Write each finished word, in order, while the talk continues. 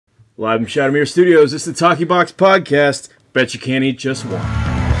Live from Shadowmere Studios, it's the TalkyBox podcast. Bet you can't eat just one.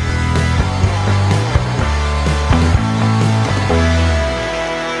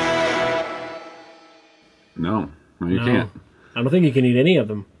 No, you can't. I don't think you can eat any of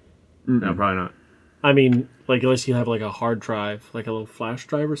them. No, probably not. I mean, like, unless you have, like, a hard drive, like a little flash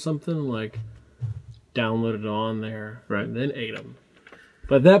drive or something, like, download it on there, right, and then ate them.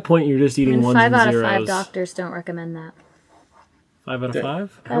 But at that point, you're just eating ones and zeros. 5 out of 5 doctors don't recommend that. 5 out of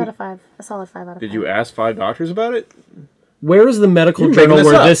 5? 5 out of 5. A solid 5 out of 5. Did you ask 5 doctors about it? Where is the medical journal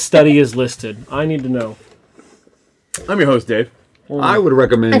where this study is listed? I need to know. I'm your host, Dave. I would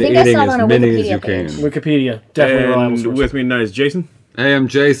recommend eating as many as you can. Wikipedia, definitely reliable source. And with me tonight is Jason. Hey, I'm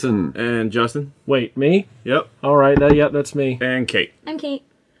Jason. And Justin. Wait, me? Yep. All right, yep, that's me. And Kate. I'm Kate.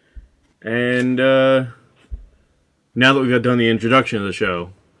 And now that we've got done the introduction of the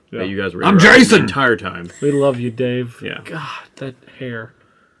show, that you guys were I'm Jason! the entire time. We love you, Dave. Yeah. God, that hair.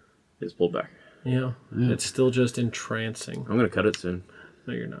 It's pulled back. Yeah. It's still just entrancing. I'm going to cut it soon.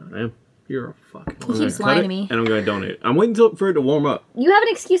 No, you're not. I am. You're a fucking... He keeps lying to me. And I'm going to donate it. I'm waiting for it to warm up. You have an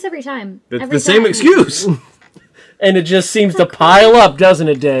excuse every time. It's the same excuse! And it just seems to pile up, doesn't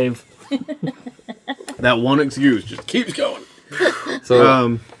it, Dave? That one excuse just keeps going.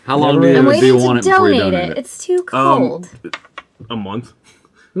 So, how long do you want it before you donate it? It's too cold. A month.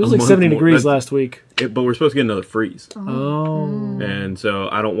 It was like 70 degrees last week. But we're supposed to get another freeze. Oh. And so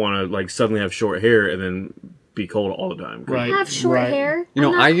I don't want to like suddenly have short hair and then be cold all the time. Right. I have short hair. You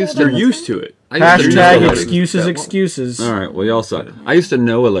know, You're used to it. Hashtag excuses. All right, well, y'all suck. I used to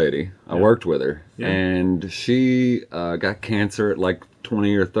know a lady. I worked with her. Yeah. And she got cancer at like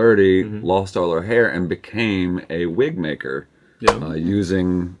 20 or 30, lost all her hair, and became a wig maker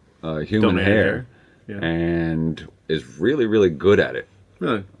using human hair. Yeah. And is really, really good at it.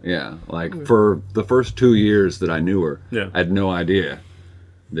 Really? Yeah, like for the first 2 years that I knew her, I had no idea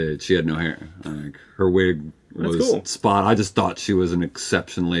that she had no hair. Like her wig was spot. I just thought she was an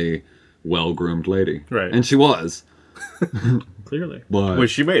exceptionally well-groomed lady, right? And she was clearly. But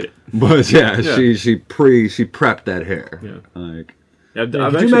she made it. But she prepped that hair. Yeah, like. Could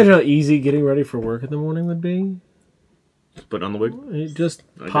you imagine how easy getting ready for work in the morning would be? Just put on the wig. Just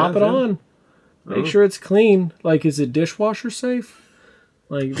pop it on. Make sure it's clean. Like, is it dishwasher safe?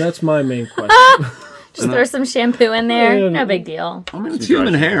 Like, that's my main question. Just throw some shampoo in there. No big deal. I mean, it's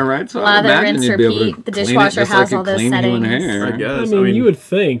human hair, right? So lather, rinse, repeat. The dishwasher has all those settings. I guess. I mean, you would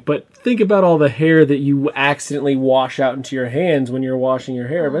think, but think about all the hair that you accidentally wash out into your hands when you're washing your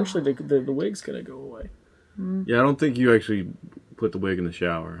hair. Eventually, the wig's going to go away. Yeah, I don't think you actually put the wig in the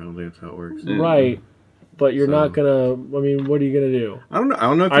shower. I don't think that's how it works. Right. But you're not gonna. I mean, what are you gonna do? I don't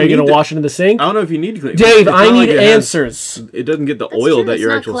know. If are you gonna wash it in the sink? I don't know if you need to clean. Dave, I need answers. It doesn't get the oil that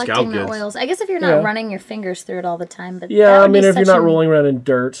your actual scalp gets. Oils. I guess if you're not running your fingers through it all the time, but I mean, if you're not rolling around in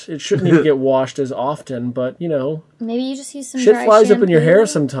dirt, it shouldn't need to get washed as often. But you know, maybe you just use some shit dry flies shampoo. up in your hair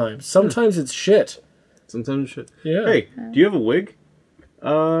sometimes. Sometimes it's shit. Sometimes it's shit. Yeah. Hey, do you have a wig?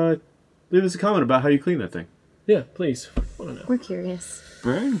 Leave us a comment about how you clean that thing. Yeah, please. I want to know. We're curious.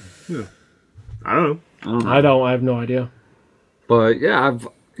 Right? Yeah. I don't know. I have no idea. But yeah,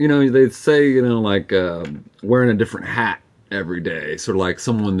 they say, like wearing a different hat every day, sort of like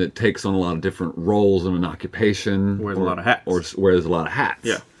someone that takes on a lot of different roles in an occupation. Wears a lot of hats. Or wears a lot of hats.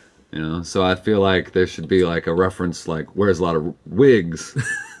 Yeah. So I feel like there should be like a reference like wears a lot of wigs,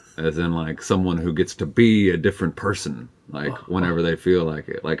 as in like someone who gets to be a different person. Like whenever they feel like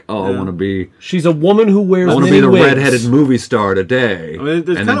it, like I want to be. She's a woman who wears. I want to be the redheaded movie star today, and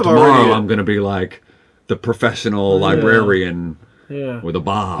then tomorrow I'm going to be like the professional librarian with a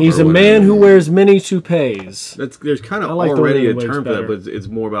bob. He's a man who wears many toupees. There's kind of already a term for that, but it's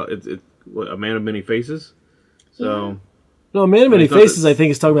more about it's a man of many faces. So. No, a man of many faces, I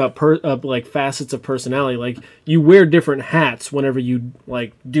think, is talking about like facets of personality. Like you wear different hats whenever you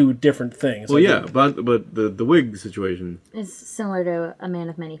like do different things. Well, like, but the wig situation is similar to a man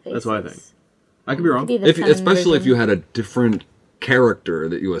of many faces. That's what I think. I could be wrong. Especially if you had a different character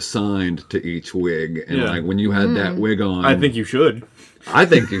that you assigned to each wig, and like when you had that wig on, I think you should. I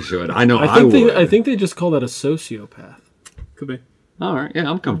think you should. I know. I think they just call that a sociopath. Could be. All right. Yeah,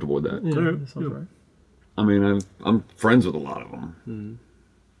 I'm comfortable with that. Yeah, that sounds right. I mean, I'm friends with a lot of them.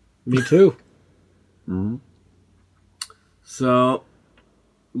 Mm-hmm. Me too. Mm-hmm. So,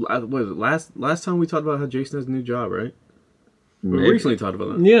 what was it? Last time we talked about how Jason has a new job, right? Maybe. We recently talked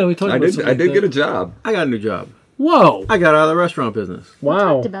about that. Yeah, we talked about that. I did get a job. I got a new job. Whoa! I got out of the restaurant business. Wow. We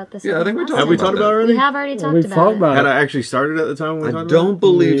talked about this. Yeah, I think we talked. Have we talked about it already? We have already talked about it. Had I actually started at the time when we talked about it? I don't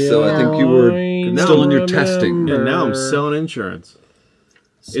believe so. I think you were still in your testing. And now I'm selling insurance.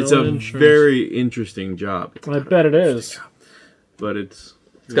 It's a very interesting job. I bet it is. But it's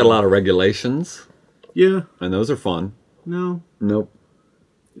It's got a lot of regulations. Yeah. And those are fun. No. Nope.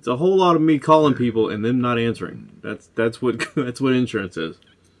 It's a whole lot of me calling people and them not answering. That's what insurance is.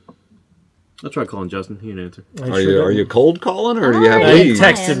 I'll try calling Justin. He didn't answer. Are you cold calling or do you have He leads?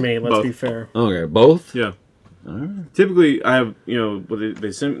 texted me. Let's Both. be fair. Okay, both. Yeah. Alright. Typically, I have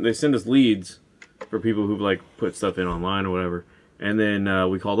they send us leads for people who've like put stuff in online or whatever, and then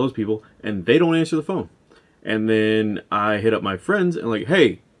we call those people and they don't answer the phone, and then I hit up my friends and like,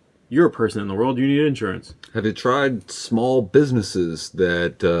 hey, you're a person in the world. You need insurance. Have you tried small businesses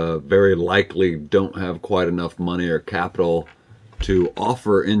that very likely don't have quite enough money or capital to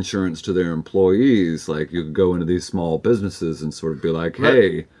offer insurance to their employees? Like you could go into these small businesses and sort of be like,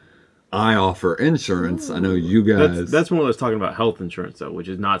 hey, I offer insurance. I know you guys. That's when I was talking about health insurance though, which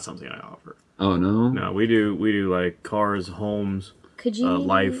is not something I offer. Oh no? No, we do like cars, homes, Could you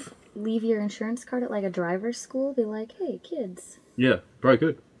life. leave your insurance card at like a driver's school? Be like, hey, kids. Yeah, probably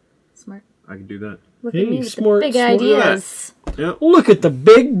could. Smart. I could do that. Look Hey, at me with smart, the big smart. ideas. Yep. Look at the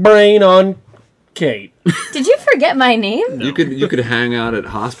big brain on Kate. Did you forget my name? No. You could hang out at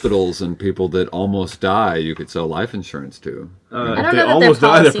hospitals and people that almost die. You could sell life insurance to. If don't they know that their almost die,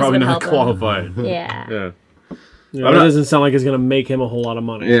 they're policies probably would not help them. qualified. Yeah. Yeah. Yeah, it doesn't sound like it's going to make him a whole lot of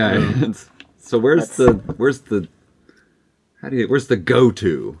money. Yeah. So where's the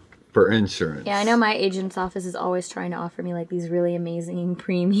go-to for insurance? Yeah, I know my agent's office is always trying to offer me like these really amazing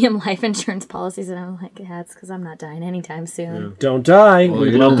premium life insurance policies, and I'm like, yeah, it's because I'm not dying anytime soon. Don't die. Well,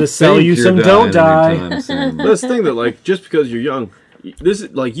 We'd you love don't to sell think you you're some dying don't die. anytime soon. But that's the thing that like just because you're young, this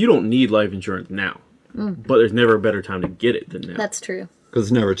is like you don't need life insurance now, but there's never a better time to get it than now. That's true. Because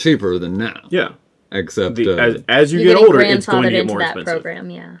it's never cheaper than now. Yeah. Except as you You're get getting older, it's going to grandfathered get into more that expensive. program,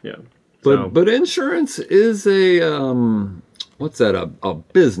 yeah. Yeah. but insurance is a what's that, a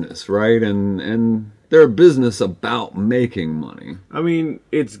business, right? And they're a business about making money. I mean,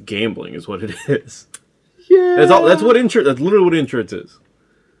 it's gambling is what it is. Yeah. That's what insurance. That's literally what insurance is.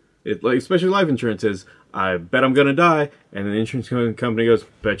 It like especially life insurance is. I bet I'm gonna die, and then the insurance company goes,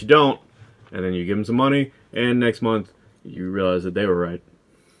 "Bet you don't," and then you give them some money, and next month you realize that they were right.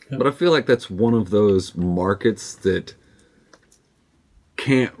 But I feel like that's one of those markets that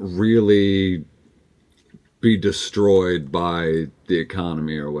can't really be destroyed by the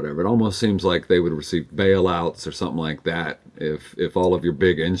economy or whatever. It almost seems like they would receive bailouts or something like that if all of your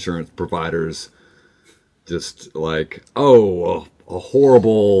big insurance providers just like, oh, a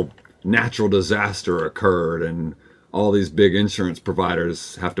horrible natural disaster occurred and all these big insurance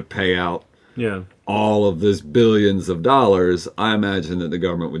providers have to pay out all of this billions of dollars. I imagine that the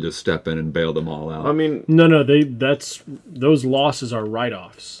government would just step in and bail them all out. I mean, No, those losses are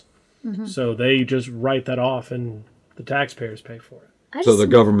write-offs. So they just write that off and the taxpayers pay for it. So the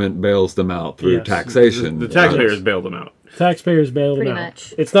government bails them out through Yes. taxation. the taxpayers bailed them out. Taxpayers bail them Pretty out.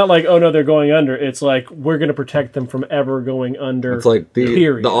 much. It's not like, oh no, they're going under. It's like, we're going to protect them from ever going under. It's like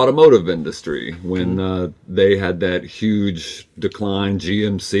period. the automotive industry when they had that huge decline.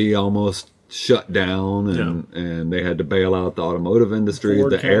 GMC almost shut down, and they had to bail out the automotive industry,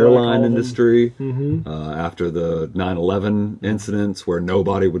 Ford, the Cadillac, airline all of them. industry after the 9/11 incidents where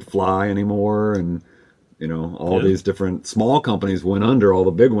nobody would fly anymore, and all these different small companies went under. All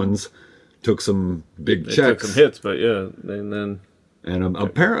the big ones took some big They checks. took some hits, but yeah, then And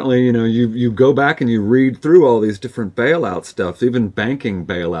apparently, you go back and you read through all these different bailout stuff, even banking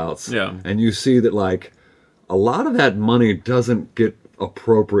bailouts, and you see that like a lot of that money doesn't get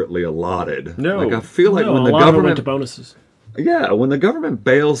appropriately allotted. No. Like I feel like No, when a the lot of it went government to bonuses. when the government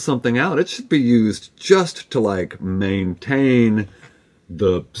bails something out, it should be used just to like maintain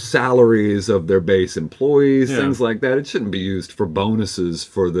the salaries of their base employees, things like that. It shouldn't be used for bonuses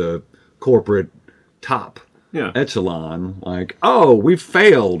for the corporate top echelon. Like, oh, we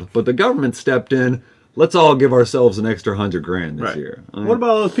failed, but the government stepped in. Let's all give ourselves an extra $100,000 this year. What about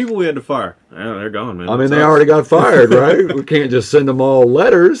all those people we had to fire? Yeah, they're gone, man. I mean, they already got fired, right? We can't just send them all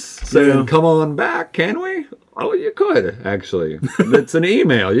letters saying, come on back, can we? Oh, you could, actually. It's an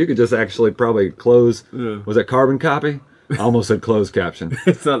email. You could just actually probably close. Was it carbon copy? I almost said closed caption.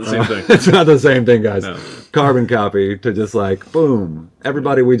 It's not the same thing. It's not the same thing, guys. No. Carbon copy to just like, boom,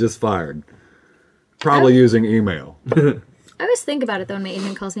 everybody we just fired. Probably using email. I always think about it though when my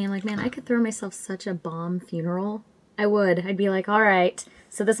agent calls me. I'm like, man, I could throw myself such a bomb funeral. I would. I'd be like, all right,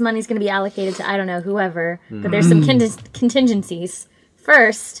 so this money's going to be allocated to I don't know whoever, but there's some contingencies.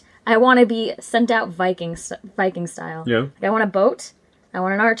 First, I want to be sent out Viking style. Yeah. Like, I want a boat. I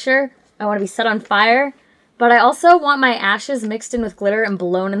want an archer. I want to be set on fire. But I also want my ashes mixed in with glitter and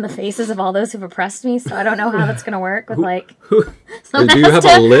blown in the faces of all those who've oppressed me, so I don't know how that's going to work with, like... Do you have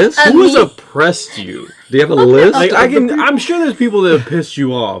a list? Who's oppressed you? Do you have a list? Like, I'm sure there's people that have pissed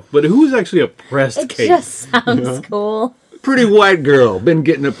you off, but who's actually oppressed Kate? It just sounds cool. Pretty white girl, been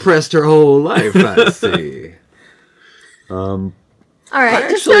getting oppressed her whole life, I see. All right,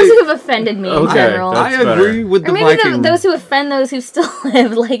 just those who have offended me in general. I agree with the Viking. Or maybe those who offend those who still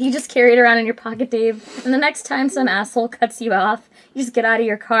live. Like, you just carry it around in your pocket, Dave. And the next time some asshole cuts you off, you just get out of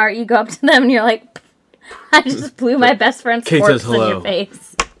your car, you go up to them, and you're like, I just blew my best friend's corpse in your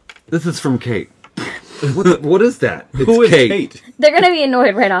face. This is from Kate. What is that? It's Who is Kate. They're going to be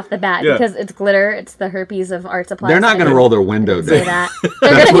annoyed right off the bat because it's glitter. It's the herpes of art supplies. They're not going to roll their window down.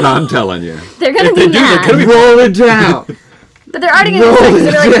 That's what I'm telling you. They're going to be mad. Roll it down. But they're already going to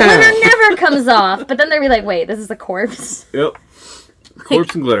be like, glitter never comes off. But then they'll be like, wait, this is a corpse? Yep.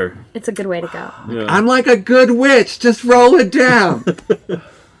 Corpse and glitter. It's a good way to go. Yeah. I'm like a good witch. Just roll it down.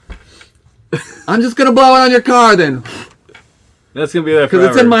 I'm just going to blow it on your car then. That's going to be there forever.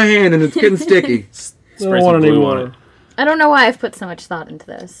 Because it's in my hand and it's getting sticky. I don't want any more. I don't know why I've put so much thought into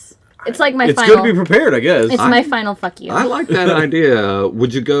this. It's like my final... It's good to be prepared, I guess. It's my final fuck you. I like that idea.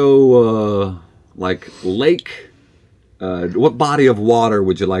 Would you go, like, lake... what body of water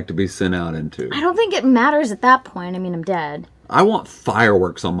would you like to be sent out into? I don't think it matters at that point. I mean, I'm dead. I want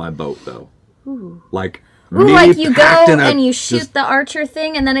fireworks on my boat, though. Ooh. Like you go and you shoot the archer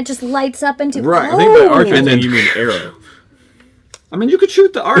thing, and then it just lights up into... Right, I think by archer and then you mean arrow. I mean, you could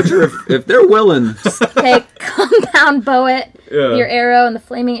shoot the archer if they're willing. Okay, compound bow it, your arrow and the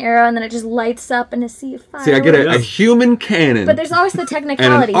flaming arrow, and then it just lights up in a sea of fire. See, I get a human cannon. But there's always the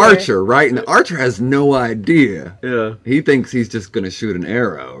technicality and an archer, right? And the archer has no idea. Yeah. He thinks he's just going to shoot an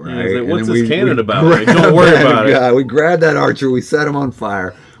arrow, right? Yeah, like, what's this cannon about? Like, don't worry about it. We grab that archer, we set him on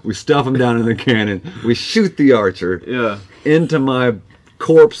fire, we stuff him down in the cannon, we shoot the archer into my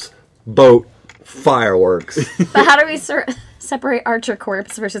corpse boat fireworks. But how do we separate archer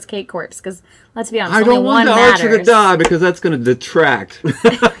corpse versus Kate corpse? Because let's be honest, I don't want the archer to die because that's going to detract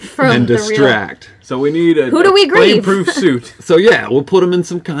from and distract. So we need a Who do we grieve? flame-proof suit. So yeah, we'll put him in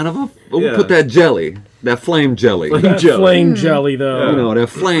some kind of a. We'll put that jelly, that flame jelly. Flame jelly, though. You know, that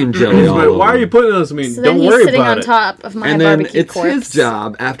flame jelly. But why are you putting this? I mean, so don't then worry he's sitting about on it. top of my and then barbecue it's corpse. his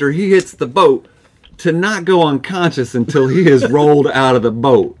job after he hits the boat to not go unconscious until he is rolled out of the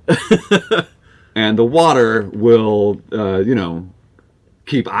boat. And the water will, you know,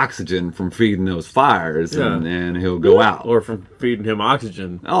 keep oxygen from feeding those fires, and he'll go out. Or from feeding him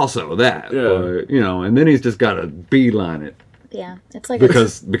oxygen. Also that, you know, and then he's just got to beeline it. Yeah, it's like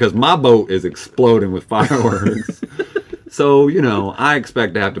because my boat is exploding with fireworks. So, you know, I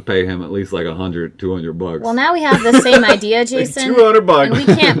expect to have to pay him at least like $100, $200. Well, now we have the same idea, Jason. $200. And we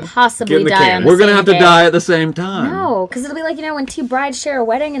can't possibly die on the We're going to same have to day. die at the same time. No, because it'll be like, you know, when two brides share a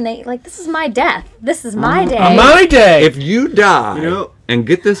wedding and they, like, this is my death. This is my day. My day. If you die and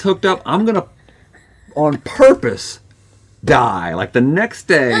get this hooked up, I'm going to, on purpose, die. Like the next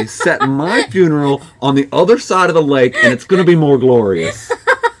day, set my funeral on the other side of the lake, and it's going to be more glorious.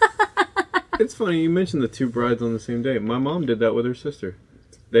 It's funny you mentioned the two brides on the same day. My mom did that with her sister.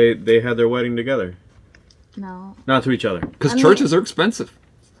 They had their wedding together. No. Not to each other. Because churches are expensive.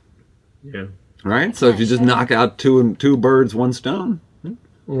 Yeah. Right? So if you just knock out two birds, one stone.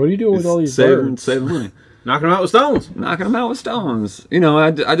 What are you doing with all these birds? Save money. Knocking them out with stones. Knocking them out with stones. You know,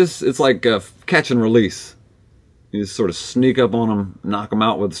 I just, it's like catch and release. You just sort of sneak up on them, knock them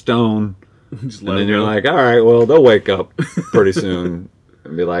out with a stone. And then you're like, all right, well, they'll wake up pretty soon.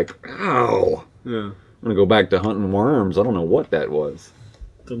 And be like, ow. Yeah. I'm going to go back to hunting worms. I don't know what that was.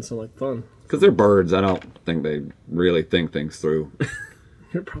 Doesn't sound like fun. Because they're birds. I don't think they really think things through.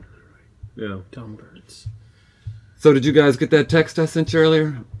 You're probably right. Yeah. Dumb birds. So did you guys get that text I sent you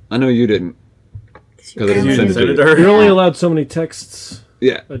earlier? I know you didn't. Because I didn't send it to you. You're only allowed so many texts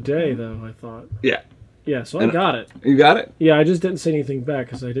a day, though, I thought. Yeah. Yeah, so I got it. You got it? Yeah, I just didn't say anything back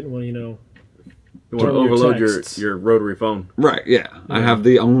because I didn't want to, you want to overload your rotary phone. Right, yeah. I have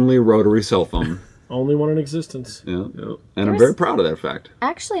the only rotary cell phone. Only one in existence. Yeah. And I'm very proud of that fact.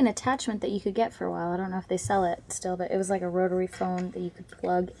 Actually, an attachment that you could get for a while. I don't know if they sell it still, but it was like a rotary phone that you could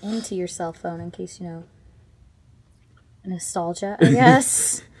plug into your cell phone in case, you know, nostalgia, I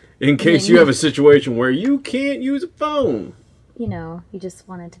guess. In case you have a situation where you can't use a phone. You know, you just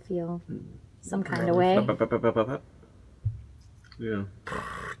wanted to feel some kind of way. Yeah.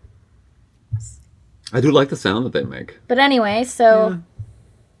 I do like the sound that they make. But anyway, so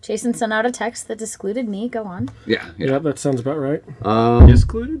Jason sent out a text that excluded me. Go on. Yeah. Yeah, that sounds about right.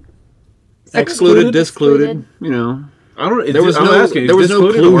 Excluded? Excluded, discluded, you know. I don't. There was I'm no. asking, There was no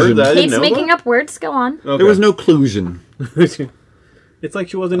clusion. Kate's making up words. Go on. Okay. There was no clusion. It's like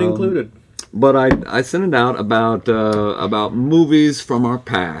she wasn't included. But I sent it out about movies from our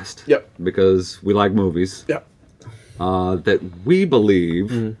past. Yep. Because we like movies. Yep. That we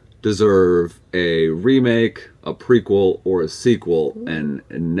believe deserve a remake, a prequel, or a sequel, and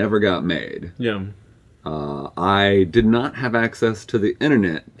never got made. Yeah. I did not have access to the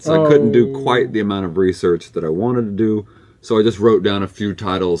internet, so I couldn't do quite the amount of research that I wanted to do. So I just wrote down a few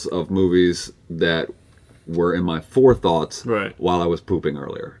titles of movies that were in my forethoughts while I was pooping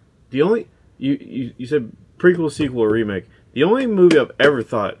earlier. The only you said prequel, sequel, or remake. The only movie I've ever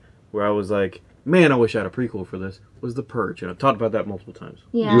thought where I was like, man, I wish I had a prequel for this was The Purge, and I've talked about that multiple times.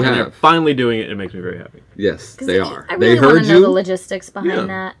 Yeah. You And have. they're finally doing it. It makes me very happy. Yes, they are. I really they want heard to know you. the logistics behind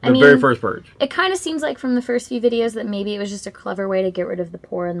that. The very first Purge, It kind of seems like from the first few videos that maybe it was just a clever way to get rid of the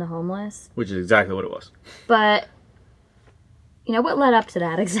poor and the homeless. which is exactly what it was. But, you know, what led up to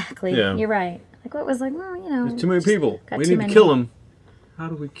that exactly? Yeah. You're right. Like, what was like, well, you know. There's too many people. got We too need many. to kill them. How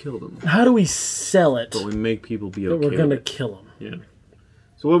do we kill them? How do we sell it But we make people be that okay. we're gonna with it. kill them? Yeah.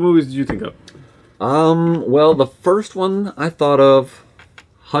 So what movies did you think of? Well, the first one I thought of,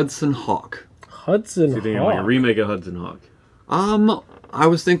 Hudson Hawk. Hudson You think like a Hawk. remake of Hudson Hawk? I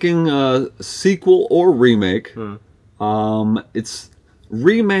was thinking sequel or remake. It's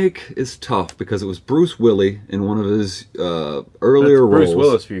remake is tough because it was Bruce Willis in one of his earlier That's Bruce roles.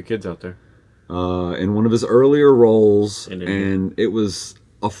 Willis for you kids out there. In one of his earlier roles, In and it was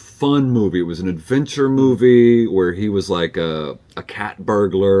a fun movie. It was an adventure movie where he was like a cat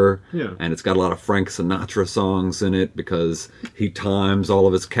burglar, and it's got a lot of Frank Sinatra songs in it because he times all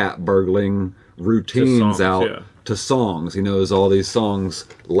of his cat burgling routines out to songs. He knows all these songs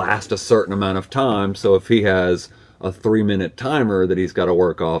last a certain amount of time, so if he has a 3-minute timer that he's got to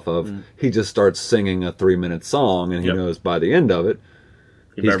work off of, he just starts singing a 3-minute song, and he knows by the end of it,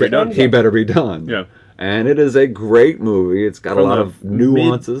 he better be done. Yeah. And it is a great movie. It's got a lot of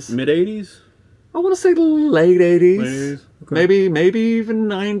nuances. Mid 80s? I want to say late 80s. Late 80s? Okay. Maybe even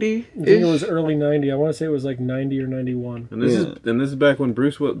 90. I think it was early 90. I want to say it was like 90 or 91. And this is back when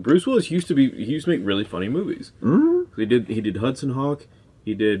Bruce Willis used to make really funny movies. He did Hudson Hawk.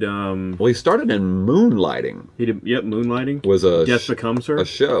 He did Well, he started in Moonlighting. he did Moonlighting. Was a Death Becomes Her. a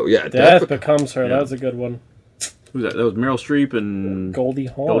show. Yeah, Death Becomes Her. That was a good one. Who's that? That was Meryl Streep and Goldie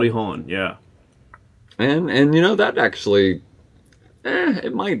Hawn. Goldie Hawn, yeah. And you know that actually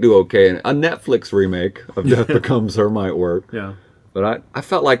it might do okay. A Netflix remake of Death Becomes Her might work. Yeah. But I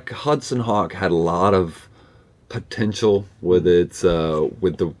felt like Hudson Hawk had a lot of potential with its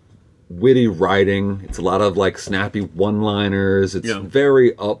with the witty writing. It's a lot of like snappy one-liners. It's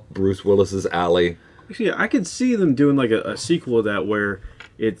very up Bruce Willis's alley. Actually, I could see them doing like a sequel of that where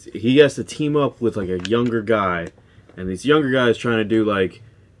he has to team up with like a younger guy, and these younger guys trying to do like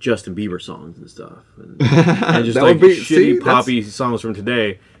Justin Bieber songs and stuff, and just That like would be- shitty see, poppy songs from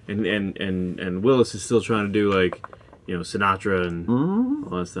today, and Willis is still trying to do like Sinatra and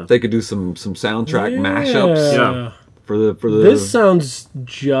all that stuff. They could do some soundtrack mashups. Yeah. For the This sounds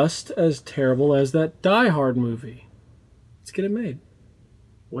just as terrible as that Die Hard movie. Let's get it made.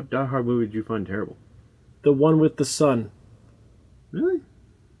 What Die Hard movie did you find terrible? The one with the sun. Really?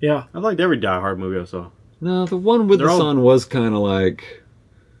 Yeah. I liked every Die Hard movie I saw. No, the one with the sun was kind of like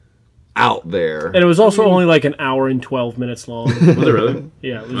out there. And it was also only like an hour and 12 minutes long. Was it really?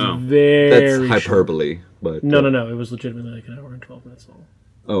 Yeah, it was very That's short. hyperbole, but No. It was legitimately like an hour and 12 minutes long.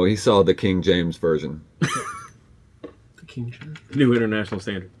 Oh, he saw the King James version. The King James. New international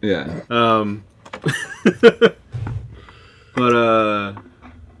standard. Yeah. But I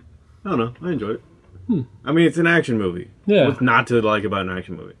don't know. I enjoyed it. I mean, it's an action movie. Yeah. What's not to like about an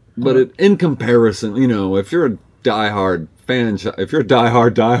action movie? But in comparison, if you're a diehard fan, if you're a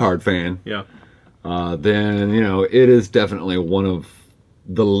diehard fan, Yeah. then it is definitely one of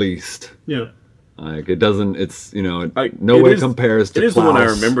the least. Yeah. Like it doesn't. It's It compares to. It is Klaus the one I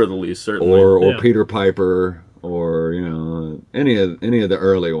remember the least, certainly. or Peter Piper, or any of the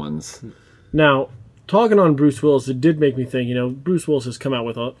early ones. Now, talking on Bruce Willis, it did make me think, Bruce Willis has come out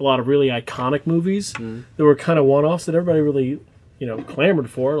with a lot of really iconic movies that were kind of one-offs that everybody really, clamored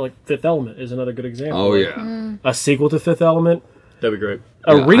for. Like Fifth Element is another good example. Oh yeah. A sequel to Fifth Element. That'd be great.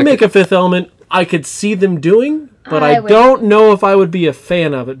 A remake of Fifth Element, I could see them doing, but I don't know if I would be a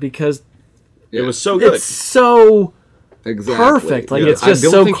fan of it because It was so good. it's so Exactly. perfect. Like, it's just I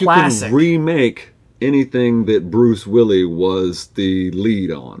don't so think classic. You can remake anything that Bruce Willis was the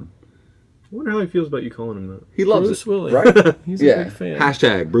lead on. I wonder how he feels about you calling him that. He loves Bruce it, Willis. right? He's a big fan.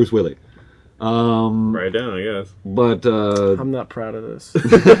 Hashtag Bruce Willis. Write it down, I guess. But I'm not proud of this.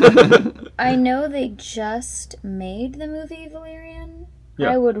 I know they just made the movie Valerian.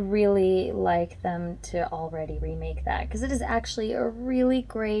 Yeah. I would really like them to already remake that, because it is actually a really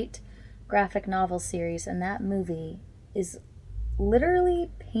great graphic novel series, and that movie is literally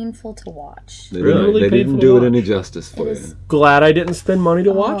painful to watch. they Really didn't painful do to it any watch. justice for It you. is- Glad I didn't spend money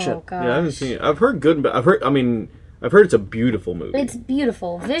to watch Oh, it. gosh. Yeah, I haven't seen it. I've heard good, but I've heard it's a beautiful movie. It's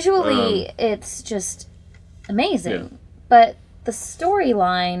beautiful. Visually, it's just amazing. But the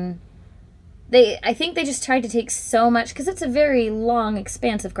storyline, I think they just tried to take so much, because it's a very long,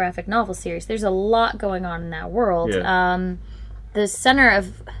 expansive graphic novel series. There's a lot going on in that world. Yeah. The center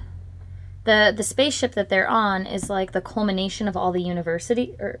of the spaceship that they're on is like the culmination of all the universe.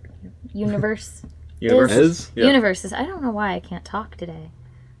 Universes? Yeah. Universes. I don't know why I can't talk today.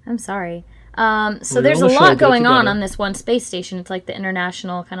 I'm sorry. So you're there's on a the show, lot get it going on together. this one space station. It's like the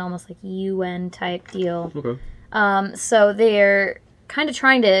international, kind of almost like UN type deal. Okay. So they're kind of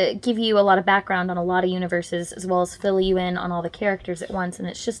trying to give you a lot of background on a lot of universes, as well as fill you in on all the characters at once, and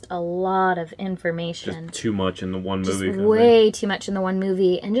it's just a lot of information. Just too much in the one Just movie. kind of thing. way too much in the one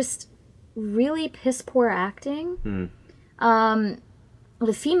movie, and just really piss poor acting.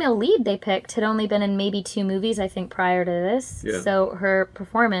 The female lead they picked had only been in maybe 2 movies, I think, prior to this. Yeah. So her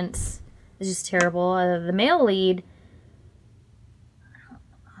performance is just terrible. The male lead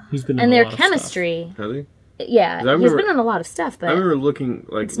He's been in and a their lot of chemistry, Have they? yeah, he's remember- been in a lot of stuff, but I remember looking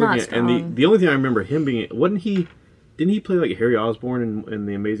not at, and strong. the only thing I remember him being, didn't he play like Harry Osborn in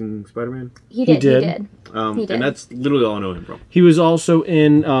the Amazing Spider-Man? he did. did. He did. He did. And that's literally all I know him from. He was also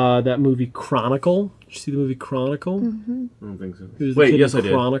in that movie Chronicle. Did you see the movie Chronicle? Mm-hmm. I don't think so. He was the Wait, kid yes, in I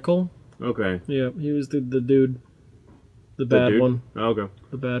did. Chronicle. Okay. Yeah, he was the dude, the The bad dude? one, Oh, okay.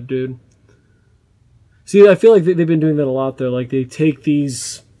 the bad dude. See, I feel like they've been doing that a lot, though. Like, they take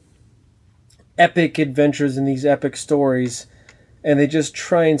these epic adventures and these epic stories, and they just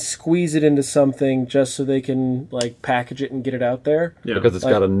try and squeeze it into something just so they can, like, package it and get it out there. Yeah. Because it's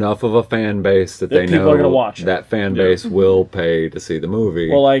got enough of a fan base that they people know are gonna watch it. that fan base will pay to see the movie.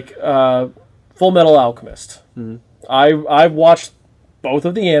 Well, like, Full Metal Alchemist. I've watched both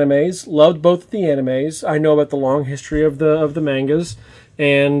of the animes, loved both of the animes. I know about the long history of the mangas,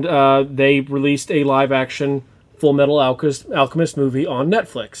 and they released a live-action Full Metal Alchemist movie on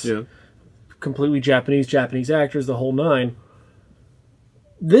Netflix. Yeah. Completely Japanese actors, the whole 9.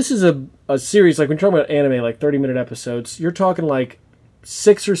 This is a series, like when you're talking about anime, like 30-minute episodes, you're talking like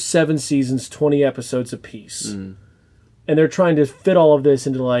 6 or 7 seasons, 20 episodes apiece. And they're trying to fit all of this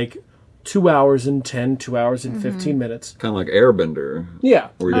into like 2 hours and 10, 2 hours and 15 minutes. kind of like Airbender, Yeah.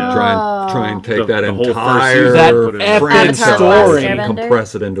 where you try and take that The whole first entire season, That put it in. epic franchise story. and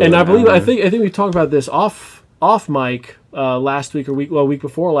compress it into And an I believe hour. I think we talked about this off mic last week or week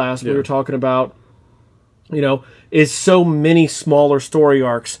before last. We Yeah. were talking about, is so many smaller story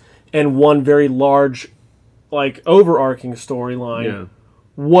arcs and one very large, like overarching storyline. Yeah.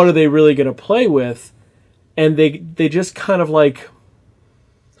 What are they really going to play with? And they just kind of like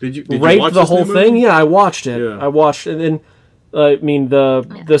Did you raped watch the this whole new thing. movie? Yeah, I watched it. Yeah. I watched, and then I mean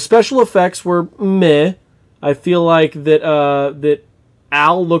the special effects were meh. I feel like that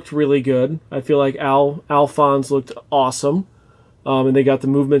Al looked really good. I feel like Alphonse looked awesome, and they got the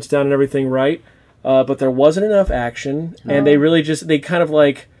movements down and everything right. But there wasn't enough action, and they kind of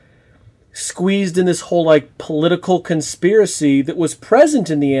like squeezed in this whole like political conspiracy that was present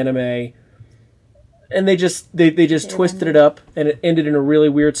in the anime. And they just twisted it up, and it ended in a really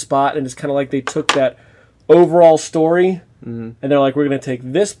weird spot. And it's kind of like they took that overall story, and they're like, we're going to take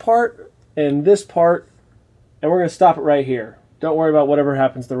this part, and we're going to stop it right here. Don't worry about whatever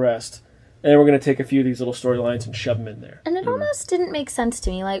happens the rest. And then we're going to take a few of these little storylines and shove them in there. And it almost didn't make sense to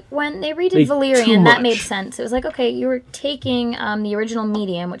me. Like, when they redid Too Valerian, that much. made sense. It was like, okay, you were taking the original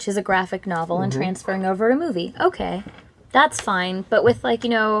medium, which is a graphic novel, and transferring over to movie. Okay, that's fine. But with, like,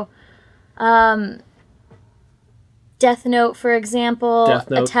 Death Note, for example, Death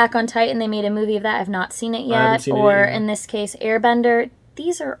Note. Attack on Titan, they made a movie of that. I've not seen it yet. haven't seen it Or, either. in this case, Airbender.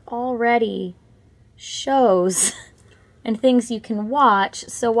 These are already shows and things you can watch,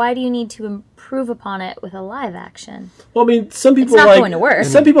 so why do you need to improve upon it with a live action? Well, I mean, some people not like going to work.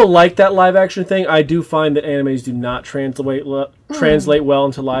 Some people like that live action thing. I do find that animes do not translate well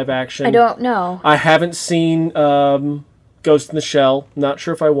into live action. I don't know. I haven't seen Ghost in the Shell. Not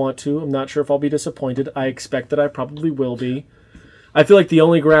sure if I want to. I'm not sure if I'll be disappointed. I expect that I probably will be. I feel like the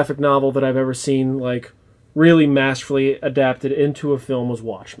only graphic novel that I've ever seen like really masterfully adapted into a film was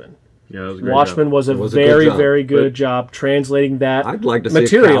Watchmen. Yeah, it was a great Watchmen job. was a was a good very, job, very but good job translating that I'd like to see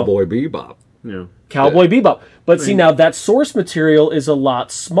material. a Cowboy Bebop Yeah. Cowboy Bebop. But see, now that source material is a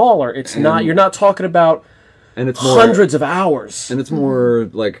lot smaller. It's not. You're not talking about and it's more, hundreds of hours. And it's more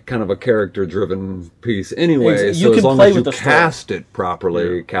like kind of a character-driven piece anyway. You so can as long play as you with the cast it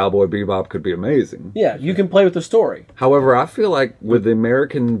properly, Cowboy Bebop could be amazing. Yeah, you can play with the story. However, I feel like with the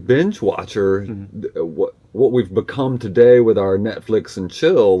American binge watcher, what we've become today with our Netflix and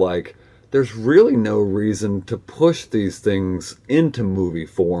chill, like there's really no reason to push these things into movie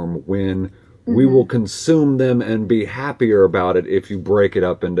form when we will consume them and be happier about it if you break it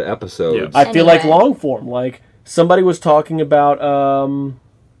up into episodes. I feel like long form. Like somebody was talking about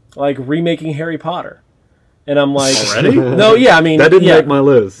like remaking Harry Potter. And I'm like, already? No, yeah, I mean, that didn't make my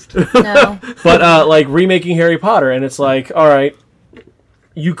list. No. But like remaking Harry Potter, and it's like, all right,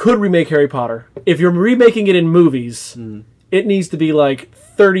 you could remake Harry Potter. If you're remaking it in movies, it needs to be like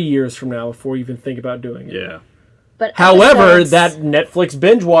 30 years from now before you even think about doing it. Yeah. But However, that Netflix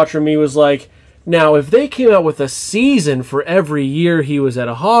binge watcher me was like, now if they came out with a season for every year he was at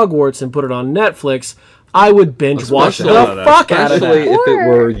a Hogwarts and put it on Netflix, I would binge watch the fuck out of that. Especially if it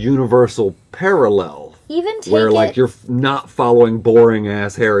were universal parallel. Even take where like you're not following boring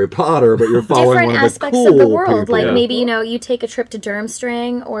ass Harry Potter, but you're following different one of the aspects cool of the world. people. Like maybe you take a trip to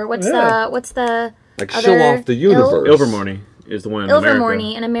Durmstrang, or what's the like other show off the universe. Ilvermorny is the one in America.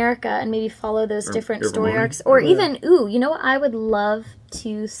 Ilvermorny in America, and maybe follow those different story Ilvermorny? arcs, or even you know what I would love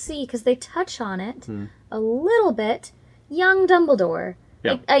to see, because they touch on it a little bit. Young Dumbledore.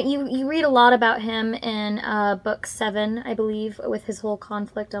 Yeah. You read a lot about him in book 7, I believe, with his whole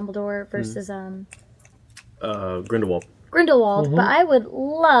conflict, Dumbledore versus Grindelwald. Grindelwald, but I would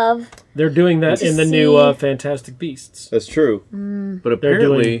love. They're doing that in the new Fantastic Beasts. That's true. But They're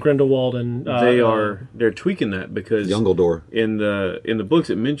apparently doing Grindelwald and they're tweaking that because Youngledore. in the books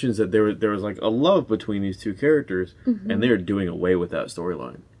it mentions that there was like a love between these two characters, and they're doing away with that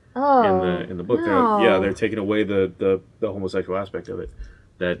storyline. In the book, they're taking away the homosexual aspect of it.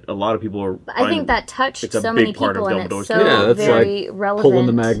 That a lot of people are. I think that touched so many people, and it's so that's very like relevant. Pulling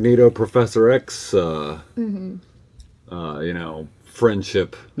the Magneto Professor X,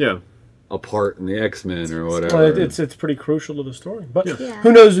 friendship, apart in the X-Men or whatever. Well, it's pretty crucial to the story. But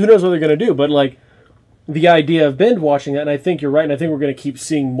who knows what they're going to do? But like the idea of binge watching that, and I think you're right, and I think we're going to keep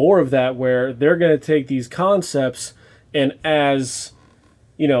seeing more of that, where they're going to take these concepts, and as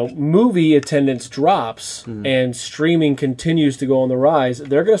movie attendance drops and streaming continues to go on the rise,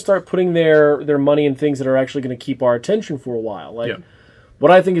 they're going to start putting their money in things that are actually going to keep our attention for a while. Like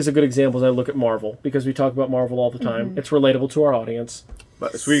what I think is a good example is I look at Marvel, because we talk about Marvel all the time. It's relatable to our audience.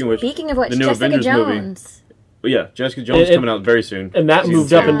 But speaking of which, the new Jessica Avengers Jones. movie. Yeah, Jessica Jones is coming out very soon. And that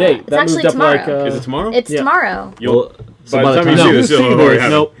moved up in date. That It's moved actually up tomorrow. Is it tomorrow? It's tomorrow. By the time you see this, it'll already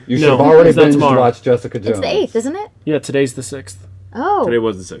happen. Nope. You should have already it's not binge tomorrow. watched Jessica Jones. It's the 8th, isn't it? Yeah, today's the 6th. Oh. Today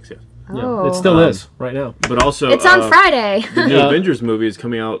was the 6th, yeah. Oh. It still is right now. But also, It's on Friday. the new Avengers movie is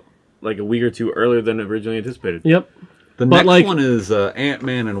coming out like a week or two earlier than originally anticipated. Yep. The next one is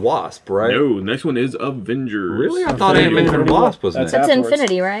Ant-Man and Wasp, right? No, the next one is Avengers. Really? I thought Ant-Man and Wasp was next. That's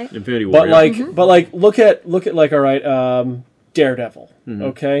Infinity, right? Infinity War. But look at like, all right, Daredevil,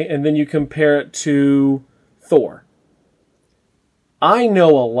 okay, and then you compare it to Thor. I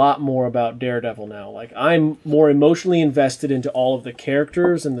know a lot more about Daredevil now. Like, I'm more emotionally invested into all of the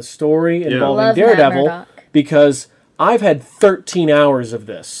characters and the story involving Love Daredevil, Matt Murdock. because I've had 13 hours of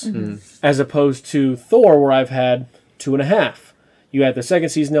this, as opposed to Thor, where I've had 2.5. You had the second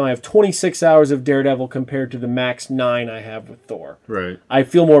season, now I have 26 hours of Daredevil compared to the max 9 I have with Thor. Right. I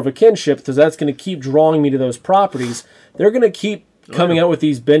feel more of a kinship, because that's going to keep drawing me to those properties. They're going to keep coming out with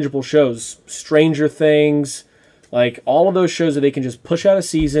these bingeable shows. Stranger Things, like all of those shows that they can just push out a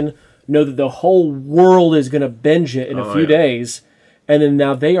season, know that the whole world is going to binge it in a few days, and then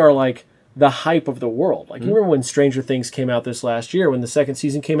now they are like the hype of the world. Like, you remember when Stranger Things came out this last year, when the second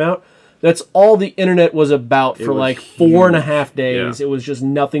season came out? That's all the internet was about for like 4.5 days. Yeah. It was just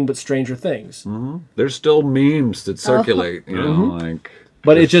nothing but Stranger Things. There's still memes that circulate, like.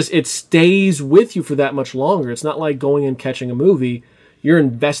 But it stays with you for that much longer. It's not like going and catching a movie. You're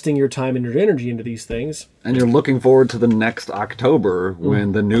investing your time and your energy into these things. And you're looking forward to the next October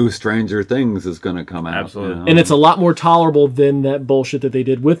when the new Stranger Things is going to come out. Absolutely. And it's a lot more tolerable than that bullshit that they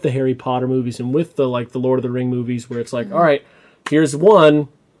did with the Harry Potter movies and with the Lord of the Ring movies, where it's like, all right, here's one,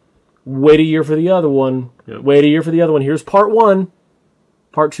 wait a year for the other one, wait a year for the other one. Here's part 1,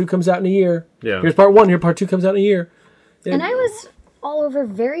 part 2 comes out in a year. Yeah. Here's part 1, here part 2 comes out in a year. And I was all over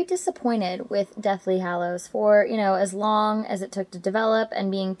very disappointed with Deathly Hallows for, as long as it took to develop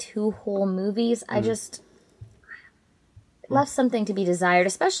and being 2 whole movies. left something to be desired,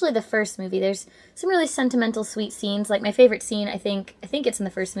 especially the first movie. There's some really sentimental, sweet scenes. Like my favorite scene, I think it's in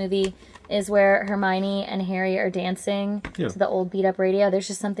the first movie, is where Hermione and Harry are dancing to the old beat-up radio. There's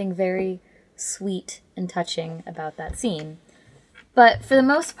just something very sweet and touching about that scene. But for the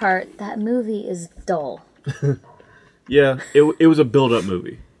most part, that movie is dull. Yeah, it was a build-up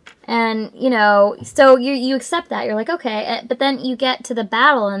movie. And, you know, so you accept that. You're like, okay. But then you get to the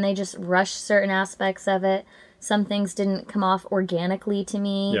battle and they just rush certain aspects of it. Some things didn't come off organically to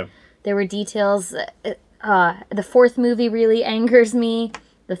me. Yeah. There were details. The fourth movie really angers me.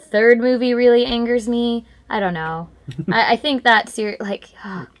 The third movie really angers me. I don't know. I think that's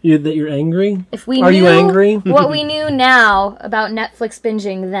that you're angry? If we Are you angry? What we knew now about Netflix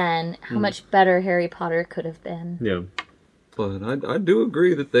binging then, how much better Harry Potter could have been. Yeah. But I do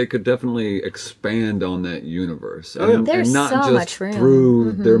agree that they could definitely expand on that universe. There's not so just much room.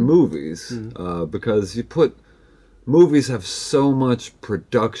 through their movies. Because movies have so much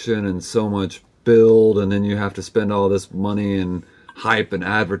production and so much build, and then you have to spend all this money and hype and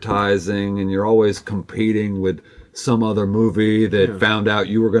advertising, and you're always competing with some other movie that found out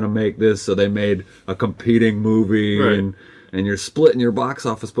you were going to make this, so they made a competing movie, and you're splitting your box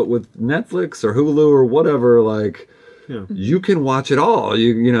office. But with Netflix or Hulu or whatever, like, you can watch it all.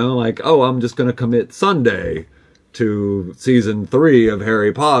 You know, like, oh, I'm just going to commit Sunday to season 3 of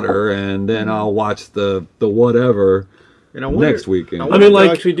Harry Potter, and then I'll watch the whatever next weekend. I mean,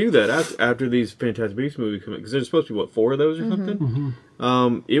 like, actually do that after these Fantastic Beasts movies come in, because there's supposed to be 4 of those or something.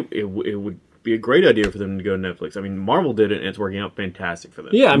 It would be a great idea for them to go to Netflix. I mean, Marvel did it, and it's working out fantastic for them.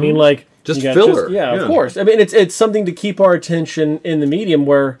 Yeah, I mean, like, just filler. Of course. I mean, it's something to keep our attention in the medium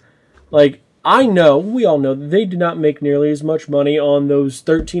where, like, we all know, they did not make nearly as much money on those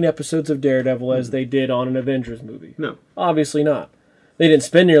 13 episodes of Daredevil as they did on an Avengers movie. No. Obviously not. They didn't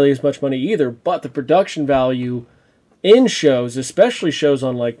spend nearly as much money either, but the production value in shows, especially shows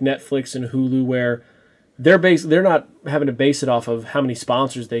on like Netflix and Hulu, where they're not having to base it off of how many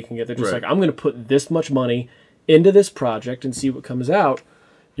sponsors they can get. They're just like, I'm going to put this much money into this project and see what comes out.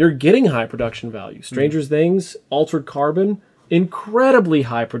 You're getting high production value. Stranger Things, Altered Carbon, incredibly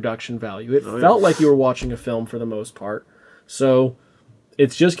high production value. It felt like you were watching a film for the most part. So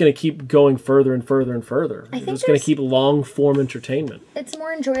it's just going to keep going further and further and further. It's going to keep long-form entertainment. It's a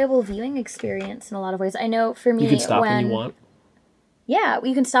more enjoyable viewing experience in a lot of ways. I know for me, you can stop when you want. Yeah,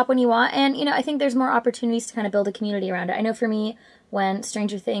 you can stop when you want. And, you know, I think there's more opportunities to kind of build a community around it. I know for me, when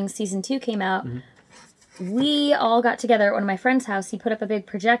Stranger Things Season 2 came out, we all got together at one of my friend's house. He put up a big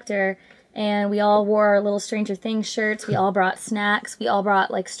projector, and we all wore our little Stranger Things shirts. We all brought snacks. We all brought,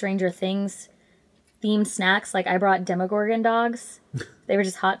 like, Stranger Things themed snacks. Like, I brought Demogorgon dogs. They were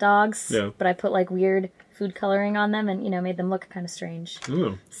just hot dogs. Yeah. But I put, like, weird food coloring on them and, you know, made them look kind of strange.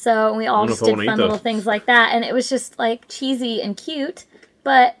 Ooh. So we all just did fun little things like that. And it was just, like, cheesy and cute.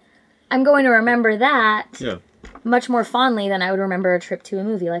 But I'm going to remember that much more fondly than I would remember a trip to a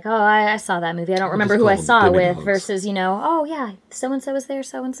movie. Like, oh, I saw that movie. I don't remember who I saw it with. Versus, you know, oh, yeah, so-and-so was there,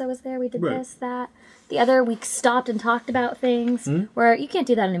 so-and-so was there. We did this, that. The other, we stopped and talked about things. Where you can't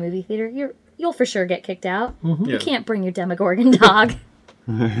do that in a movie theater. You'll for sure get kicked out. You can't bring your Demogorgon dog.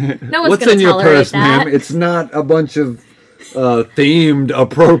 No one's What's in your purse, ma'am? It's not a bunch of themed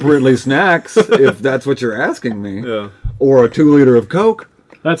appropriately snacks, if that's what you're asking me. Yeah. Or a 2-liter of Coke.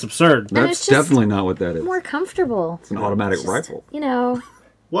 That's absurd. That's definitely not what that is. More comfortable. It's an automatic rifle. You know.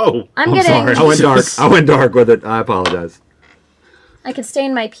 Whoa. I'm sorry. I went dark with it. I apologize. I could stay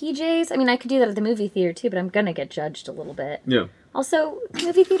in my PJs. I mean, I could do that at the movie theater too, but I'm gonna get judged a little bit. Yeah. Also, the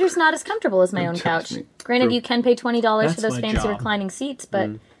movie theater's not as comfortable as my own couch. Granted, you can pay $20 for those fancy reclining seats, but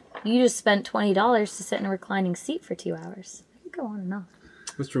you just spent $20 to sit in a reclining seat for 2 hours. I could go on and on.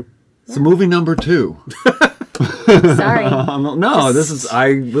 That's true. Yeah. So movie number 2. Sorry. No,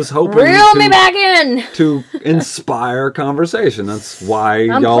 I was hoping reel me back in to inspire conversation. That's why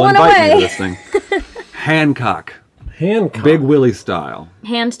y'all invite me to this thing. Hancock. Big Willie style.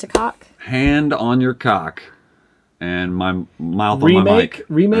 Hand to cock. Hand on your cock. And my mouth on my mic.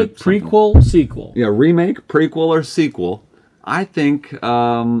 Remake, prequel, sequel. Yeah, remake, prequel, or sequel. I think a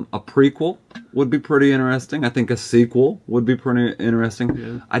prequel would be pretty interesting. I think a sequel would be pretty interesting.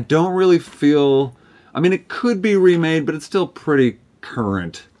 Yeah. I don't really feel... I mean, it could be remade, but it's still pretty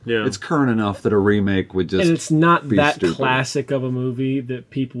current. Yeah. It's current enough that a remake would just And it's not be that stupid. Classic of a movie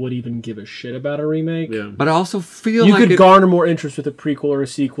that people would even give a shit about a remake. Yeah. But I also feel you could garner more interest with a prequel or a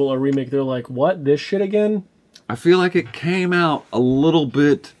sequel or a remake. They're like, what? This shit again? I feel like it came out a little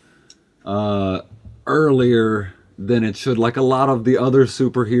bit earlier than it should. Like a lot of the other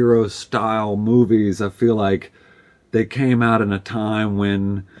superhero style movies, I feel like they came out in a time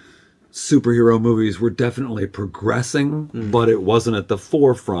when superhero movies were definitely progressing, but it wasn't at the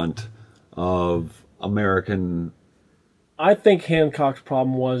forefront of American. I think Hancock's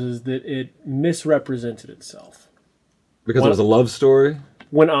problem is that it misrepresented itself. Because it was a love story?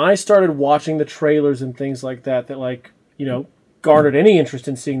 When I started watching the trailers and things like that, garnered any interest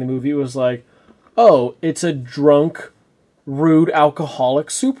in seeing the movie, it was like, oh, it's a drunk, rude, alcoholic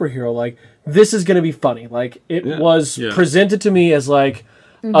superhero. Like, this is going to be funny. Like, it was presented to me as, like,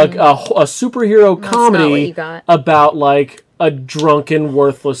 a superhero comedy about, like, a drunken,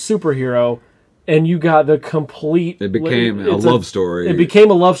 worthless superhero. And you got the complete... It became a love story. It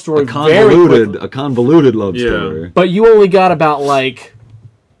became a love story a convoluted love story. But you only got about, like,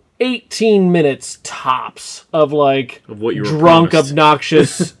 18 minutes tops of what you drunk,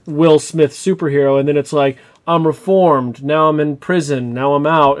 obnoxious Will Smith superhero. And then it's like, I'm reformed. Now I'm in prison. Now I'm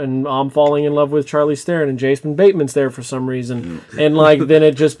out. And I'm falling in love with Charlize Theron. And Jason Bateman's there for some reason. And, then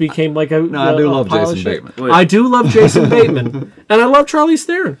it just became like a... No, I do love Jason Bateman. I do love Jason Bateman. And I love Charlize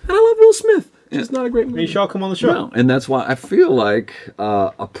Theron. And I love Will Smith. It's not a great movie. You shall come on the show. No, and that's why I feel like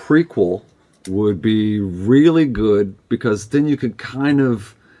a prequel would be really good, because then you could kind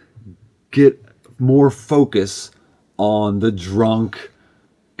of get more focus on the drunk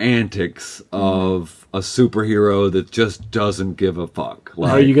antics of a superhero that just doesn't give a fuck.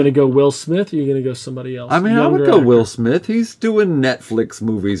 Like, are you going to go Will Smith, or are you going to go somebody else? I mean, I would go Will Smith. He's doing Netflix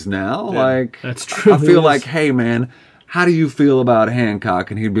movies now. Yeah. Like, that's true. I feel like, hey, man, how do you feel about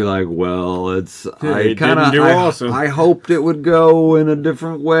Hancock? And he'd be like, well, I hoped it would go in a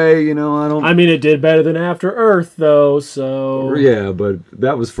different way, I mean, it did better than After Earth, though, so... Yeah, but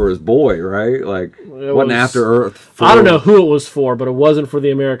that was for his boy, right? Like, it wasn't After Earth I don't know who it was for, but it wasn't for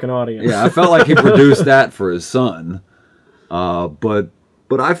the American audience. Yeah, I felt like he produced that for his son. But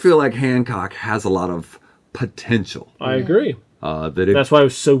I feel like Hancock has a lot of potential. I agree. That's why I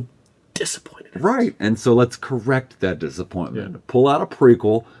was so disappointed. Right, and so let's correct that disappointment. Yeah. Pull out a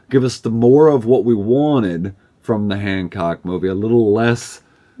prequel, give us the more of what we wanted from the Hancock movie, a little less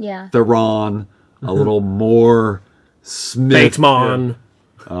Theron, a little more Smith. Bateman.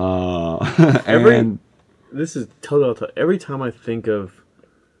 This is total. Every time I think of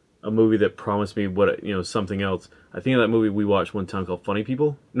a movie that promised me something else, I think of that movie we watched one time called Funny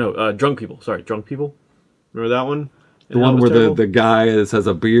People. No, Drunk People. Sorry, Drunk People. Remember that one? The one where the guy has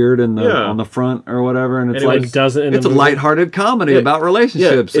a beard on the front or whatever, and it's it's a lighthearted comedy about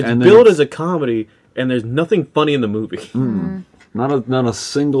relationships. Yeah, it's billed as a comedy, and there's nothing funny in the movie. Mm. Not a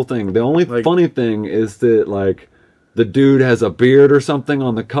single thing. The only funny thing is that the dude has a beard or something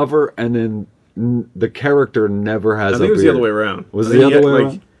on the cover, and then the character never has a beard. I think it was the other way around. Was it the other way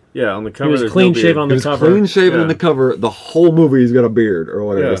around? Yeah, on the cover. He was clean shaven on the cover. Clean shaven on the cover. The whole movie he's got a beard or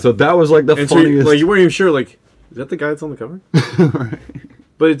whatever. Yeah. So that was the funniest. So you weren't even sure is that the guy that's on the cover? Right.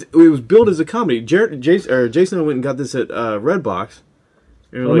 But it was billed as a comedy. Jason went and got this at Redbox.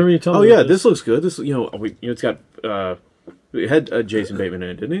 And remember you told me yeah, this looks good. This it's got it had Jason Bateman in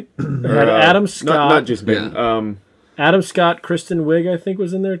it, didn't it? It had Adam Scott. Not Jason Bateman. Yeah. Adam Scott, Kristen Wiig, I think,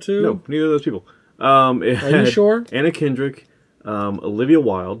 was in there too. No, neither of those people. Are you sure? Anna Kendrick, Olivia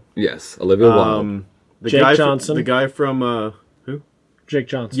Wilde. Yes, Olivia Wilde. Jake Johnson. The guy from who? Jake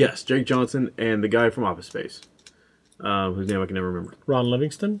Johnson. Yes, Jake Johnson, and the guy from Office Space. Whose name I can never remember. Ron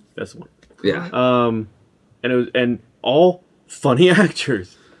Livingston? That's the one. Yeah. And all funny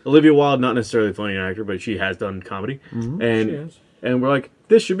actors. Olivia Wilde, not necessarily a funny actor, but she has done comedy. Mm-hmm. And we're like,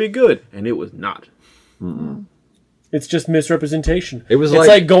 this should be good. And it was not. Mm-mm. It's just misrepresentation. It's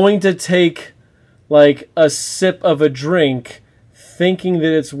like going to take a sip of a drink thinking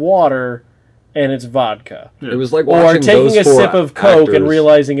that it's water and it's vodka. Yeah. It was like watching or taking a sip of Coke actors. And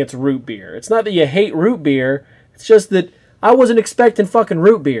realizing it's root beer. It's not that you hate root beer. It's just that I wasn't expecting fucking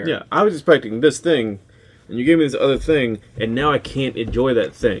root beer. Yeah, I was expecting this thing, and you gave me this other thing, and now I can't enjoy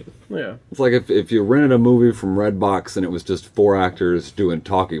that thing. Yeah. It's like if you rented a movie from Redbox and it was just 4 actors doing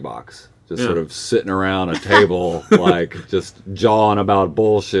TalkyBox. Just sort of sitting around a table, just jawing about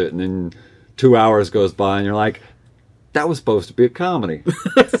bullshit, and then 2 hours goes by, and you're like, that was supposed to be a comedy.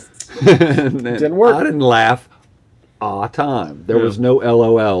 And didn't work. I didn't laugh a time. There was no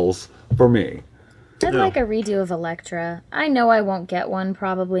LOLs for me. I'd like a redo of Elektra. I know I won't get one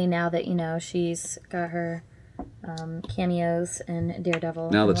probably now that, she's got her cameos in Daredevil.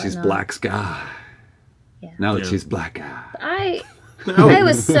 Now that she's Black Sky. Yeah. Now that she's Black Guy. I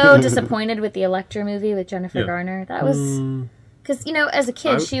was so disappointed with the Elektra movie with Jennifer Garner. That was... Because, as a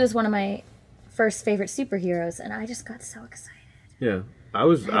kid, she was one of my first favorite superheroes, and I just got so excited. Yeah. I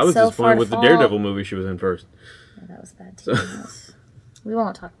was disappointed with the Daredevil movie she was in first. Yeah, that was bad too. We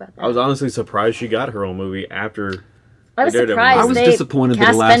won't talk about that. I was honestly surprised she got her own movie after I was Daredevil. surprised I was they disappointed that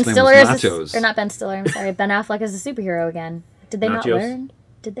cast the last Ben name Stiller was as a, Nachos. or not Ben Stiller. I'm sorry, Ben Affleck as a superhero again. Did they not Nachos. learn?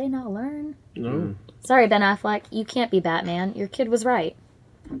 Did they not learn? No, Sorry, Ben Affleck, you can't be Batman. Your kid was right.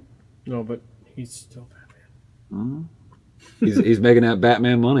 no, but he's still Batman. He's making that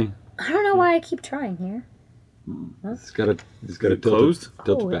Batman money. I don't know why I keep trying here. He's got to closed?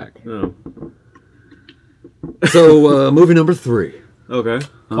 tilt Oh. it back. Oh. So movie number 3. Okay.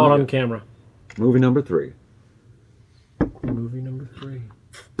 Caught on camera. Movie number 3. Movie number 3.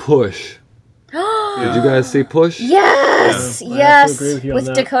 Push. Did you guys see Push? Yes, I have yes. to agree with you on With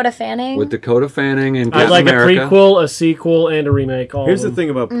that. Dakota Fanning. With Dakota Fanning and I'd Captain like America. a prequel, a sequel, and a remake. All Here's of the them. thing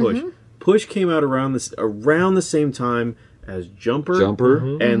about Push. Mm-hmm. Push came out around the same time as Jumper, and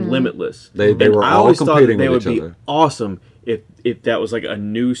Mm-hmm. Limitless. They And were I all always thought that competing they with would each be other. awesome if that was like a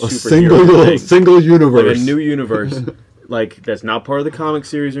new A superhero thing. single universe. Like a new universe. Like that's not part of the comic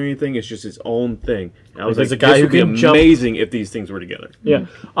series or anything. It's just its own thing. And I was There's like, a guy this who would be can jump- amazing if these things were together. Yeah,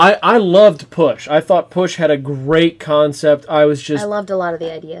 I loved Push. I thought Push had a great concept. I was just I loved a lot of the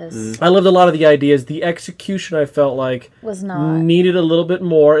ideas. I loved a lot of the ideas. The execution, I felt like Was not. needed a little bit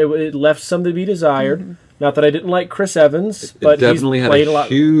more. It left some to be desired. Not that I didn't like Chris Evans, but it definitely he's had played a a lot.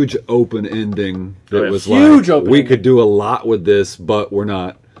 huge open ending that yeah. was Huge like, open we ending. could do a lot with this, but we're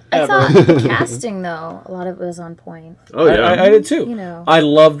not. I ever. thought the casting, though, a lot of it was on point. Oh yeah. I did too. You know. I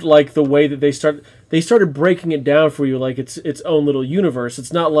loved like the way that they started breaking it down for you like it's own little universe.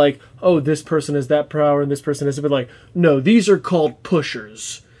 It's not like, oh, this person has that power and this person has it, but like, no, these are called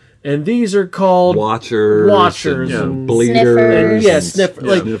pushers. And these are called Watchers and and bleeders. Sniffers. yeah, and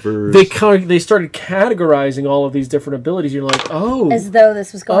sniffers. They started categorizing all of these different abilities. You're like, oh, As though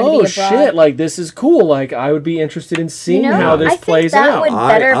this was going to be a broad. shit! Like this is cool. Like I would be interested in seeing how this I think plays that out. would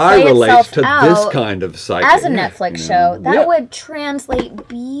better I play relate itself to out this kind of psychic. as a Netflix show. That Yeah. would translate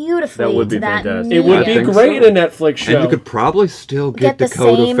beautifully That would be to that fantastic. It would I be think great so. in a Netflix show. And you could probably still Get get the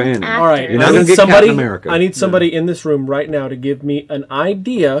Dakota same Fanning. actor. All right, You're not I gonna need get somebody. Captain America. I need somebody in this room right now to give me an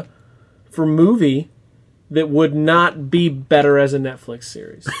idea for movie that would not be better as a Netflix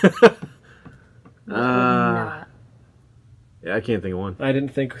series. Yeah, I can't think of one. I didn't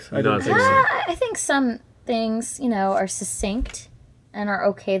think. I No, didn't I think think so. I think some things, are succinct and are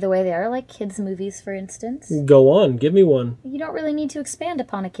okay the way they are, like kids' movies, for instance. Go on, give me one. You don't really need to expand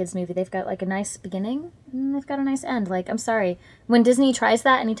upon a kids' movie. They've got like a nice beginning and they've got a nice end. Like, I'm sorry, when Disney tries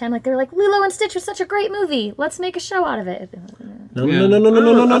that anytime, like they're like, Lilo and Stitch was such a great movie. Let's make a show out of it. No, no, no, no, no,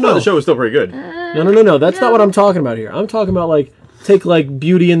 no, no, I thought no. the show was still pretty good. No. That's not what I'm talking about here. I'm talking about take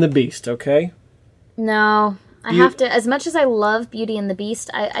Beauty and the Beast. Okay. No, I have to. As much as I love Beauty and the Beast,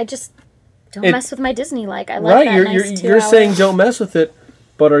 I just don't It- mess with my Disney. Like, I like Right. that You're nice you're 2 hour. saying don't mess with it,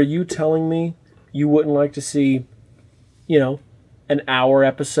 but are you telling me you wouldn't like to see, an hour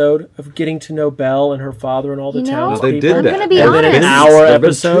episode of getting to know Belle and her father and all the You know, townspeople? No, they did I'm that. gonna be And then an honest. hour There've been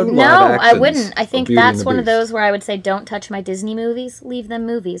episode? 2 No, live I actions wouldn't. I of think Beauty and that's the one of Beast. those where I would say, don't touch my Disney movies. Leave them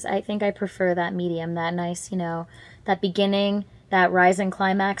movies. I think I prefer that medium, that nice, that beginning, that rise and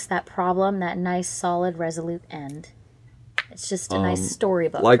climax, that problem, that nice, solid, resolute end. It's just a nice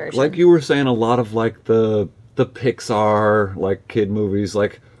storybook version. Like you were saying, a lot of the Pixar kid movies,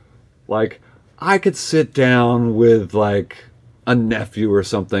 like I could sit down with a nephew or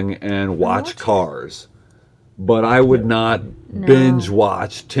something and watch Cars, but I would not binge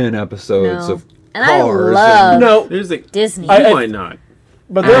watch 10 episodes No. of And I Cars. love No, There's the Disney. You might not.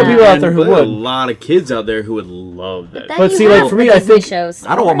 but there are people out there who But there are a would. lot of kids out there who would love that. Then But you see, have for the me, I Disney think- shows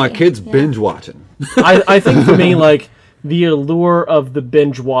I don't want my story. kids Yeah. binge watching. I think for me, the allure of the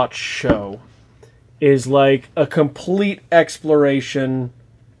binge watch show is a complete exploration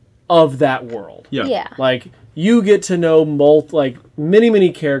of that world. Yeah. Yeah. You get to know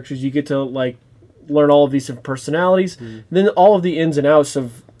many characters. You get to learn all of these different personalities. Then all of the ins and outs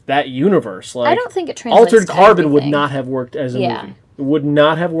of that universe. I don't think it translates Altered to Carbon would everything. not have worked as a Yeah. movie. It would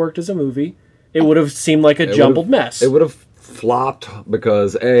not have worked as a movie. It would have seemed like a jumbled mess. It would have flopped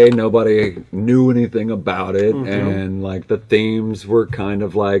because nobody knew anything about it, and the themes were kind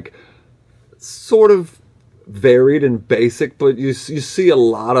of sort of varied and basic, but you see a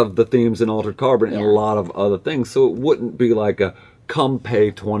lot of the themes in Altered Carbon and a lot of other things, so it wouldn't be come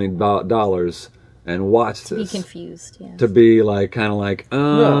pay $20 and watch Be this. confused, yeah. To be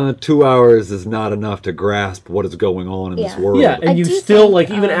 2 hours is not enough to grasp what is going on in this Yeah. world. Yeah, and I you do still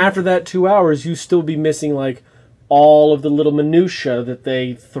think, even after that 2 hours, you still be missing all of the little minutia that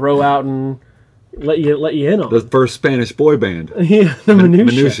they throw out and let you in on. The first Spanish boy band. Yeah, the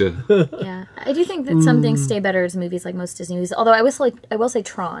minutia. Yeah, I do think that some things stay better as movies, like most Disney movies. Although I will say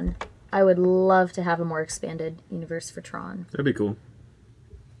Tron. I would love to have a more expanded universe for Tron. That'd be cool.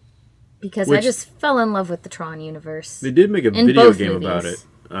 Because I just fell in love with the Tron universe. They did make a video game about it.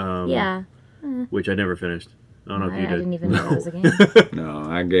 Yeah. Which I never finished. I don't know if you did. I didn't even know it was a game. No,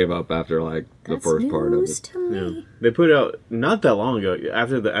 I gave up after like the first part of it. To me. Yeah. They put out not that long ago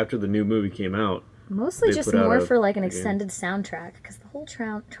after the new movie came out. Mostly just more for like an extended soundtrack because the whole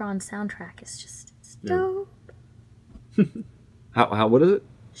Tron soundtrack is just dope. How what is it?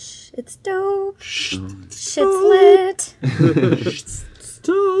 It's dope. Shit's lit.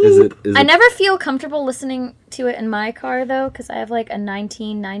 Is it I never feel comfortable listening to it in my car though, because I have like a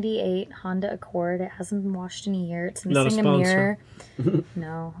 1998 Honda Accord. It hasn't been washed in a year. It's missing a mirror.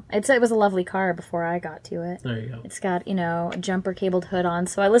 No, it was a lovely car before I got to it. There you go. It's got a jumper cabled hood on.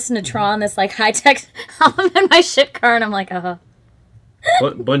 So I listen to Tron, this like high tech album in my shit car, and I'm like,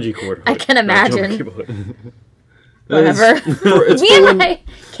 Bungee cord. Hood. I can imagine. Whatever.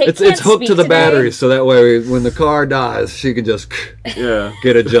 It's hooked to the battery, so that way when the car dies, she can just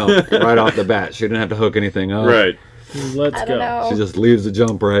get a jump right off the bat. She didn't have to hook anything up. Right. Let's go. Know. She just leaves the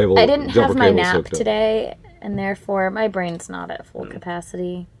jumper cable. I didn't have my nap today, and therefore my brain's not at full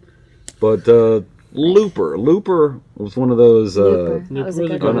capacity. But Looper was one of those. Looper. That was a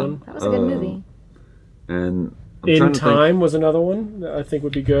good one. That was a good movie. And In Time was another one that I think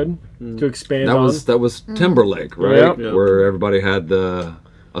would be good to expand on. That was Timberlake, right? Yep. Where everybody had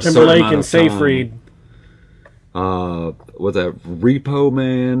Timberlake and Seyfried. What's that? Repo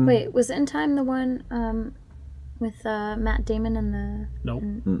Man. Wait, was In Time the one with Matt Damon and the? Nope.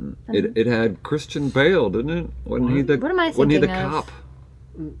 It had Christian Bale, didn't it? Wasn't he the? What am I Wasn't he thinking the of? cop?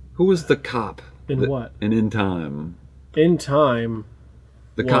 Who was the cop? What? In Time. In Time.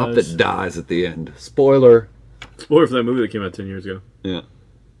 The cop that dies at the end. Spoiler. Spoiler for that movie that came out 10 years ago. Yeah.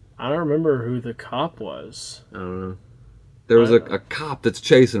 I don't remember who the cop was. I don't know. There was a cop that's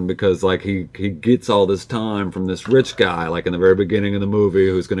chasing him because like he gets all this time from this rich guy like in the very beginning of the movie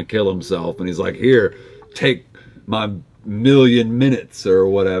who's going to kill himself, and he's like, here, take my 1,000,000 minutes or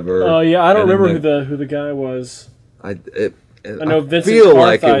whatever. Oh yeah, I don't remember who the guy was. I know Vincent feel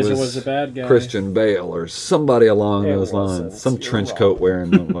like it was a bad guy. Christian Bale or somebody along those lines. Some trench coat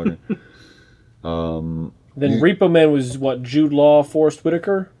wearing motherfucker. Then Repo Man was what, Jude Law, Forrest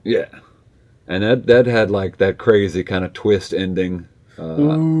Whitaker? Yeah. And that had like that crazy kind of twist ending.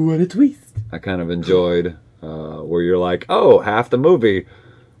 Ooh, what a twist. I kind of enjoyed where you're like, oh, half the movie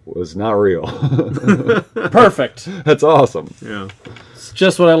was not real. Perfect. That's awesome. Yeah. It's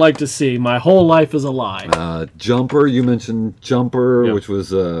just what I like to see. My whole life is a lie. Jumper, you mentioned Jumper, which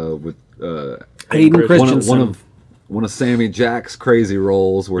was with Hayden Christensen. One of Sammy Jack's crazy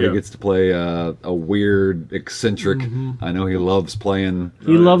roles where he gets to play a weird, eccentric. I know he loves playing.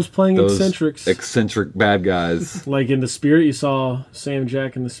 He loves playing those eccentrics. Eccentric bad guys. Like in The Spirit, you saw Sam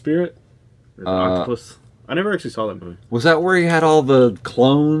Jack in The Spirit. Octopus. I never actually saw that movie. Was that where he had all the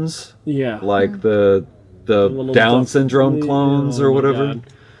clones? Yeah. Like the Down syndrome clones or whatever?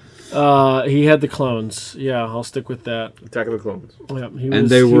 He had the clones. Yeah, I'll stick with that. Attack of the Clones. Yeah,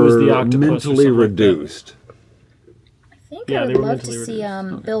 they were the octopus mentally reduced. I think I would love to see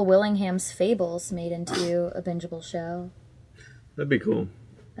Bill Willingham's Fables made into a bingeable show. That'd be cool.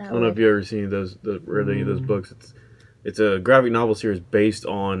 I don't know if you've ever seen read any of those books. It's a graphic novel series based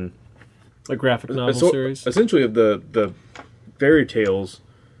on a graphic novel series. Essentially, the fairy tales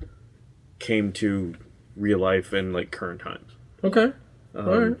came to real life in like current times. Okay. All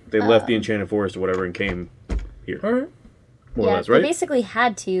right. They left the Enchanted Forest or whatever and came here. All right. More or less, right? They basically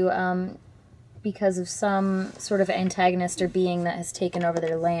had to because of some sort of antagonist or being that has taken over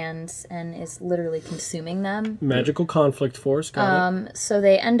their lands and is literally consuming them. Magical conflict force. Got it. So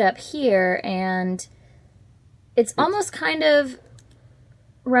they end up here, and it's almost kind of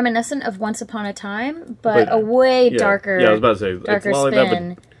reminiscent of Once Upon a Time, but a way darker. Yeah, I was about to say darker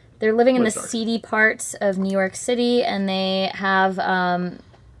spin. They're living in the seedy parts of New York City, and they have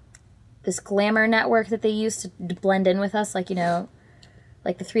this glamour network that they use to blend in with us. Like,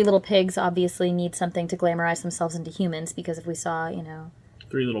 like the Three Little Pigs obviously need something to glamorize themselves into humans, because if we saw,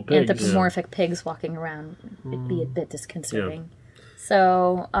 Three Little Pigs, anthropomorphic pigs walking around, it'd be a bit disconcerting. Yeah.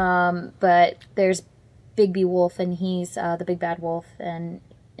 So, but there's Bigby Wolf, and he's the big bad wolf, and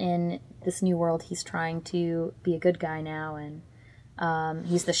in this new world, he's trying to be a good guy now, and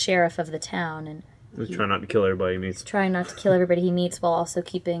he's the sheriff of the town, and he's trying not to kill everybody he meets. Trying not to kill everybody he meets while also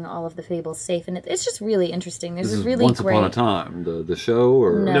keeping all of the fables safe, and it's just really interesting. There's a really Once Upon a Time, the show,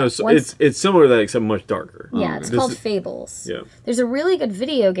 or no, it's similar to that except much darker. Yeah, it's called Fables. Yeah, there's a really good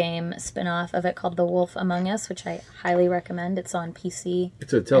video game spin-off of it called The Wolf Among Us, which I highly recommend. It's on PC.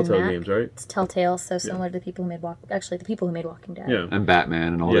 It's a Telltale Games, right? It's Telltale, so similar to the people who made Walking Dead. Yeah, and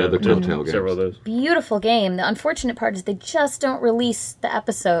Batman and all the other Telltale games. Several of those. Beautiful game. The unfortunate part is they just don't release the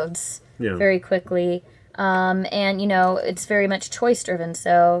episodes very quickly. And, you know, it's very much choice driven,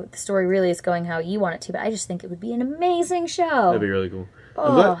 so the story really is going how you want it to, but I just think it would be an amazing show. That'd be really cool.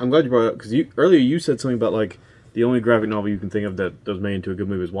 I'm glad you brought it up, because earlier you said something about, like, the only graphic novel you can think of that was made into a good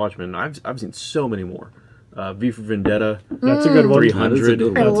movie is Watchmen. I've seen so many more. V for Vendetta. That's a good one.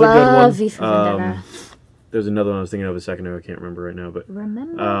 300. I love V for Vendetta. There's another one I was thinking of a second ago. I can't remember right now, but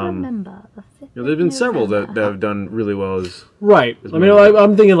Remember. there's been several that have done really well. Right. I mean,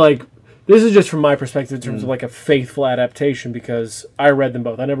 I'm thinking like this is just from my perspective in terms of like a faithful adaptation because I read them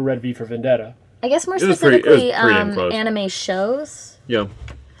both. I never read V for Vendetta. I guess more specifically, pretty close. anime shows. Yeah.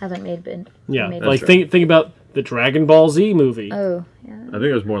 Haven't been Yeah. made Like think about the Dragon Ball Z movie. Oh, yeah. I think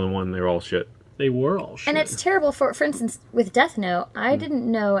it was more than one. They were all shit. They were all shit. And it's terrible. For instance, with Death Note, I didn't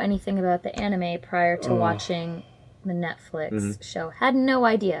know anything about the anime prior to watching the Netflix show. Had no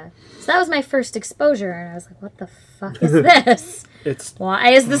idea. So that was my first exposure, and I was like, what the fuck is this? Why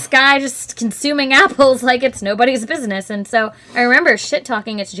is this guy just consuming apples like it's nobody's business? And so I remember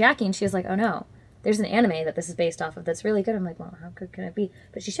shit-talking it to Jackie, and she was like, oh no, there's an anime that this is based off of that's really good. I'm like, well, how good can it be?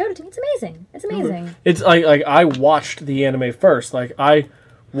 But she showed it to me. It's amazing. It's amazing. It's like I watched the anime first. Like I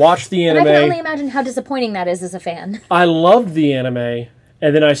watched the anime. And I can only imagine how disappointing that is as a fan. I loved the anime,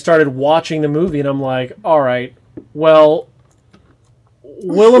 and then I started watching the movie, and I'm like, all right, well,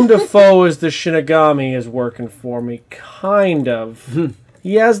 Willem Dafoe as the Shinigami is working for me, kind of.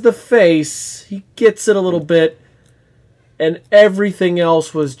 He has the face, he gets it a little bit, and everything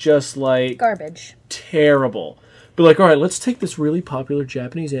else was just like Garbage. Terrible. But like, all right, let's take this really popular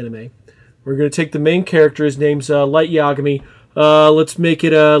Japanese anime. We're going to take the main character, his name's Light Yagami. Let's make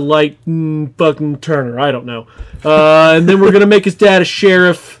it a Light fucking Turner. I don't know. And then we're gonna make his dad a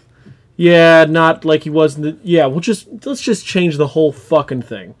sheriff. Yeah, not like he was in the. Yeah, let's just change the whole fucking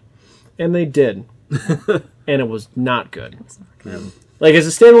thing, and they did, and it was not good. Like as a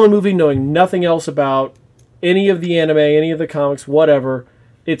standalone movie, knowing nothing else about any of the anime, any of the comics, whatever,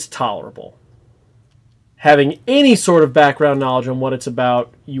 it's tolerable. Having any sort of background knowledge on what it's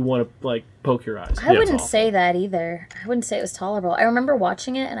about, you want to like poke your eyes. I wouldn't say that either. I wouldn't say it was tolerable. I remember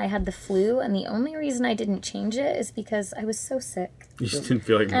watching it and I had the flu, and the only reason I didn't change it is because I was so sick. You just didn't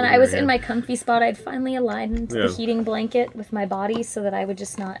feel like. And I was in my comfy spot. I'd finally aligned to the heating blanket with my body so that I would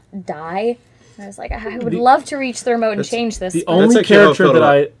just not die. And I was like, I would love to reach the remote and change this. The only character that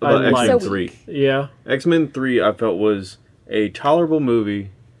I X-Men liked. 3. Yeah. X-Men 3 I felt was a tolerable movie.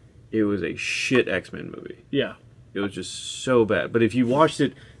 It was a shit X-Men movie. Yeah. It was just so bad. But if you watched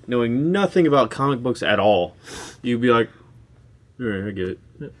it knowing nothing about comic books at all, you'd be like, all right, I get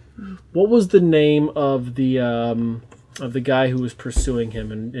it. What was the name of the guy who was pursuing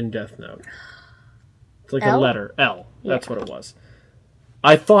him in Death Note? It's like L? a letter. L. That's what it was.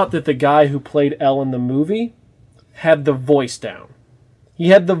 I thought that the guy who played L in the movie had the voice down. He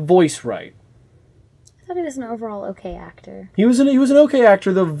had the voice right. I thought he was an overall okay actor. He was an okay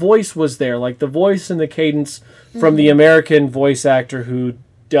actor. The voice was there, like the voice and the cadence from the American voice actor who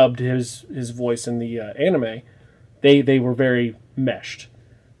dubbed his voice in the anime. They were very meshed,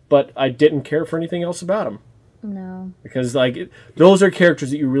 but I didn't care for anything else about him. No, because like those are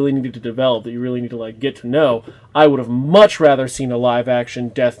characters that you really needed to develop, that you really need to like get to know. I would have much rather seen a live action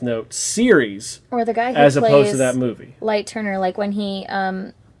Death Note series or the guy who as plays opposed to that movie. Light Turner, like when he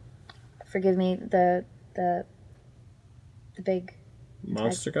forgive me, the big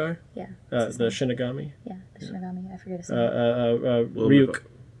monster guy. Yeah, the Shinigami. Yeah, the Shinigami. I forget his name. Ryuk.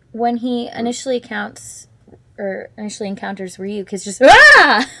 When he initially encounters Ryuk, it's just like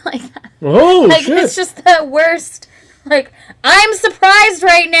that. Oh like, shit! It's just the worst. Like, I'm surprised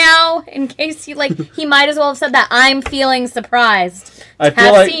right now. In case he he might as well have said that. I'm feeling surprised. I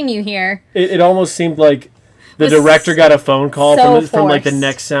have like seen you here. It almost seemed like the director got a phone call from like the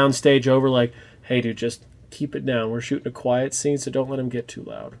next sound stage over. Like, hey, dude, just keep it down. We're shooting a quiet scene, so don't let him get too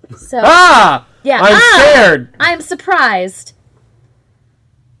loud. So yeah, I'm scared. I'm surprised.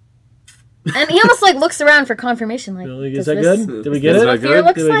 And he almost like looks around for confirmation. Like, is that good? Did we get it?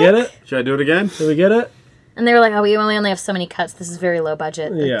 Did we get it? Should I do it again? Did we get it? And they were like, "Oh, we only have so many cuts. This is very low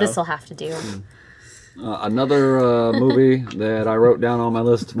budget. Yeah. This will have to do." Another movie that I wrote down on my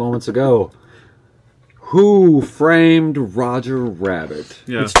list moments ago. Who Framed Roger Rabbit?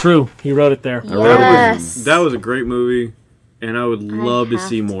 Yeah, it's true. He wrote it there. Yes. That was a great movie, and I would love to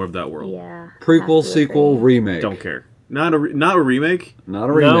see more of that world. Yeah. Prequel, sequel, remake. Don't care. Not a remake. Not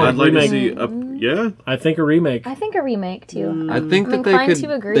a remake. No, I'd like to see yeah. I think a remake. I think a remake too. I think that they could.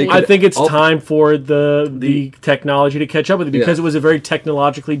 To agree. I think it's time for the technology to catch up with it because it was a very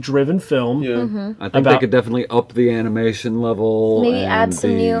technologically driven film. Yeah. I think they could definitely up the animation level. Maybe add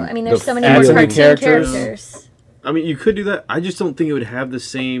some new. I mean, there's so many more cartoon characters. I mean, you could do that. I just don't think it would have the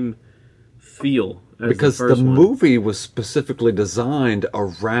same feel as because the first one. movie was specifically designed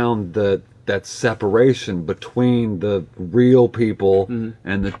around that separation between the real people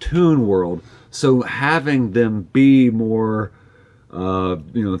and the toon world. So having them be more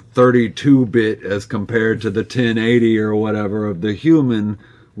 32-bit as compared to the 1080 or whatever of the human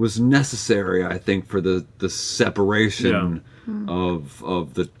was necessary, I think, for the separation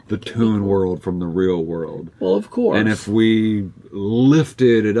of the toon world from the real world. Well, of course. And if we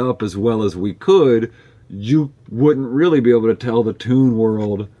lifted it up as well as we could, you wouldn't really be able to tell the toon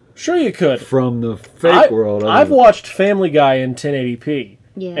world sure you could from the fake world. I've watched Family Guy in 1080p.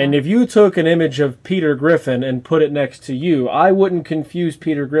 Yeah. And if you took an image of Peter Griffin and put it next to you, I wouldn't confuse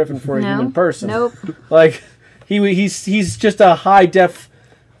Peter Griffin for a human person. Nope. Like he's just a high def,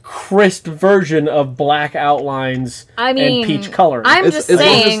 crisp version of black outlines and peach color. I'm just as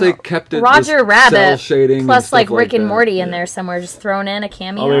saying, long as they kept it Roger with Rabbit cell shading plus and Rick and that. Morty in there somewhere, just thrown in a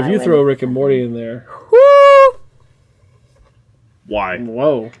cameo. Oh, if you throw Rick and Morty in there, Woo! Why?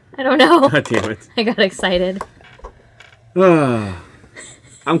 whoa! I don't know. God damn it. I got excited.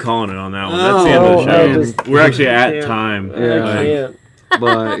 I'm calling it on that one. That's the end of the show. We're actually at time. I can't.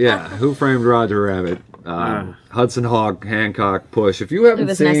 But yeah, Who Framed Roger Rabbit? Hudson Hawk, Hancock, Push. If you haven't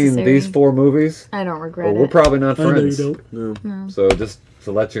was seen necessary. these 4 movies, I don't regret we're it. probably not I know friends. you don't. No. So just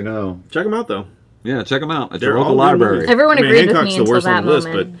to let you know. Check them out, though. Yeah, check them out at They're your local all good library. movies. Everyone agreed with Hancock's me the until worst that on the list,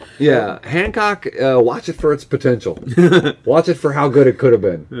 moment. but Yeah, Hancock, watch it for its potential. Watch it for how good it could have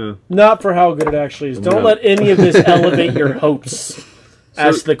been. Not for how good it actually is. Don't No. let any of this elevate your hopes.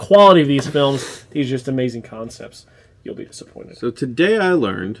 As to the quality of these films, these are just amazing concepts. You'll be disappointed. So today I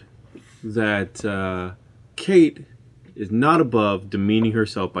learned that Kate is not above demeaning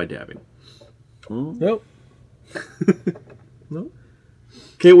herself by dabbing. Nope. No?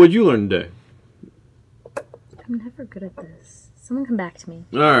 Kate, what'd you learn today? I'm never good at this. Someone come back to me.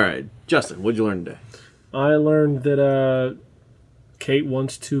 All right. Justin, what'd you learn today? I learned that Kate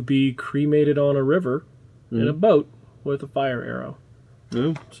wants to be cremated on a river in a boat with a fire arrow.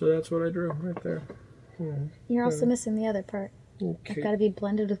 No? So that's what I drew right there. You're also missing the other part. Okay. It's got to be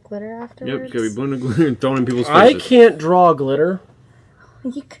blended with glitter Yep, afterwards. it's gotta be blended glitter and thrown in people's I faces. can't draw glitter.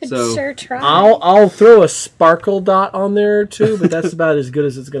 You could So, sure try. I'll throw a sparkle dot on there too, but that's about as good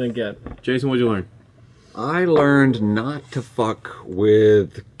as it's gonna get. Jason, what'd you learn? I learned not to fuck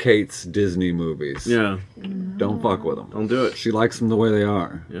with Kate's Disney movies. Yeah, Don't fuck with them. don't do it. She likes them the way they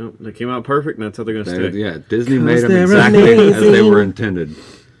are. Yep, they came out perfect, and that's how they're gonna stay. Yeah, Disney made them they're exactly as they amazing. were intended.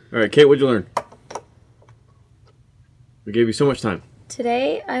 All right, Kate, what'd you learn? We gave you so much time.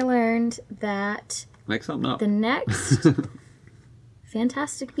 Today I learned that Make something up. the next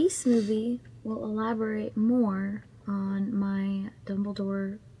Fantastic Beasts movie will elaborate more on my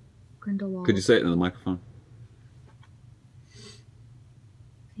Dumbledore Grindelwald Could you say it into the microphone?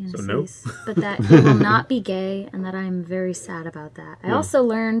 fantasies. So no? But that he will not be gay and that I'm very sad about that. I also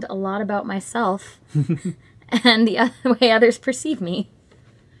learned a lot about myself and the other way others perceive me.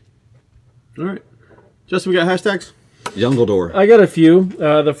 All right, Justin, we got hashtags. Youngledore. I got a few.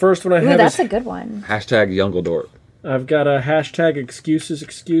 The first one I Ooh, have that's is a good one. Hashtag Youngledore. I've got a hashtag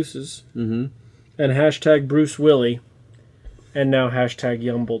excuses, and hashtag Bruce Willie, and now hashtag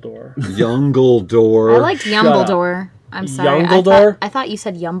Yumbledore. Youngledore. I liked Yumbledore. I'm sorry. Yumbledore? I thought you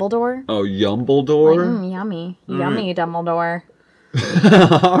said Yumbledore. Oh, Yumbledore? Yummy. Yummy, Dumbledore.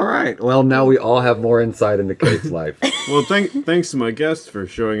 All right. Well, now we all have more insight into Kate's life. Well, thanks to my guests for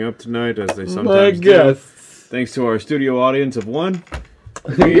showing up tonight, as they My sometimes do. guess. Thanks to our studio audience of one.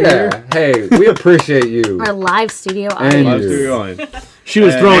 Yeah. Hey, we appreciate you. Our live studio And audience. Live you. studio audience. She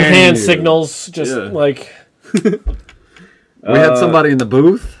was throwing And hand you. signals, just Yeah. like We had somebody in the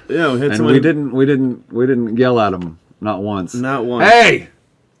booth, Yeah, we had and someone. we didn't yell at them, not once. Not one. Hey.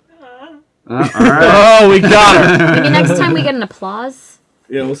 All right. oh, we got her. Maybe next time we get an applause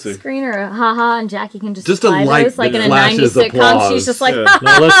Yeah, we'll see. screen or a haha, and Jackie can just Just a apply light those like that in a 90s flashes sitcom. applause. She's just like, Yeah.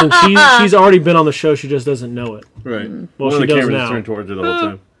 Now listen, she's already been on the show. She just doesn't know it. Right. Well, One she of the does cameras now. is turned towards her the whole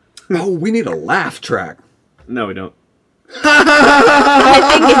time. Oh, we need a laugh track. No, we don't.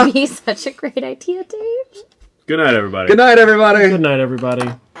 I think it'd be such a great idea, Dave. Good night, everybody. Good night, everybody. Good night, everybody.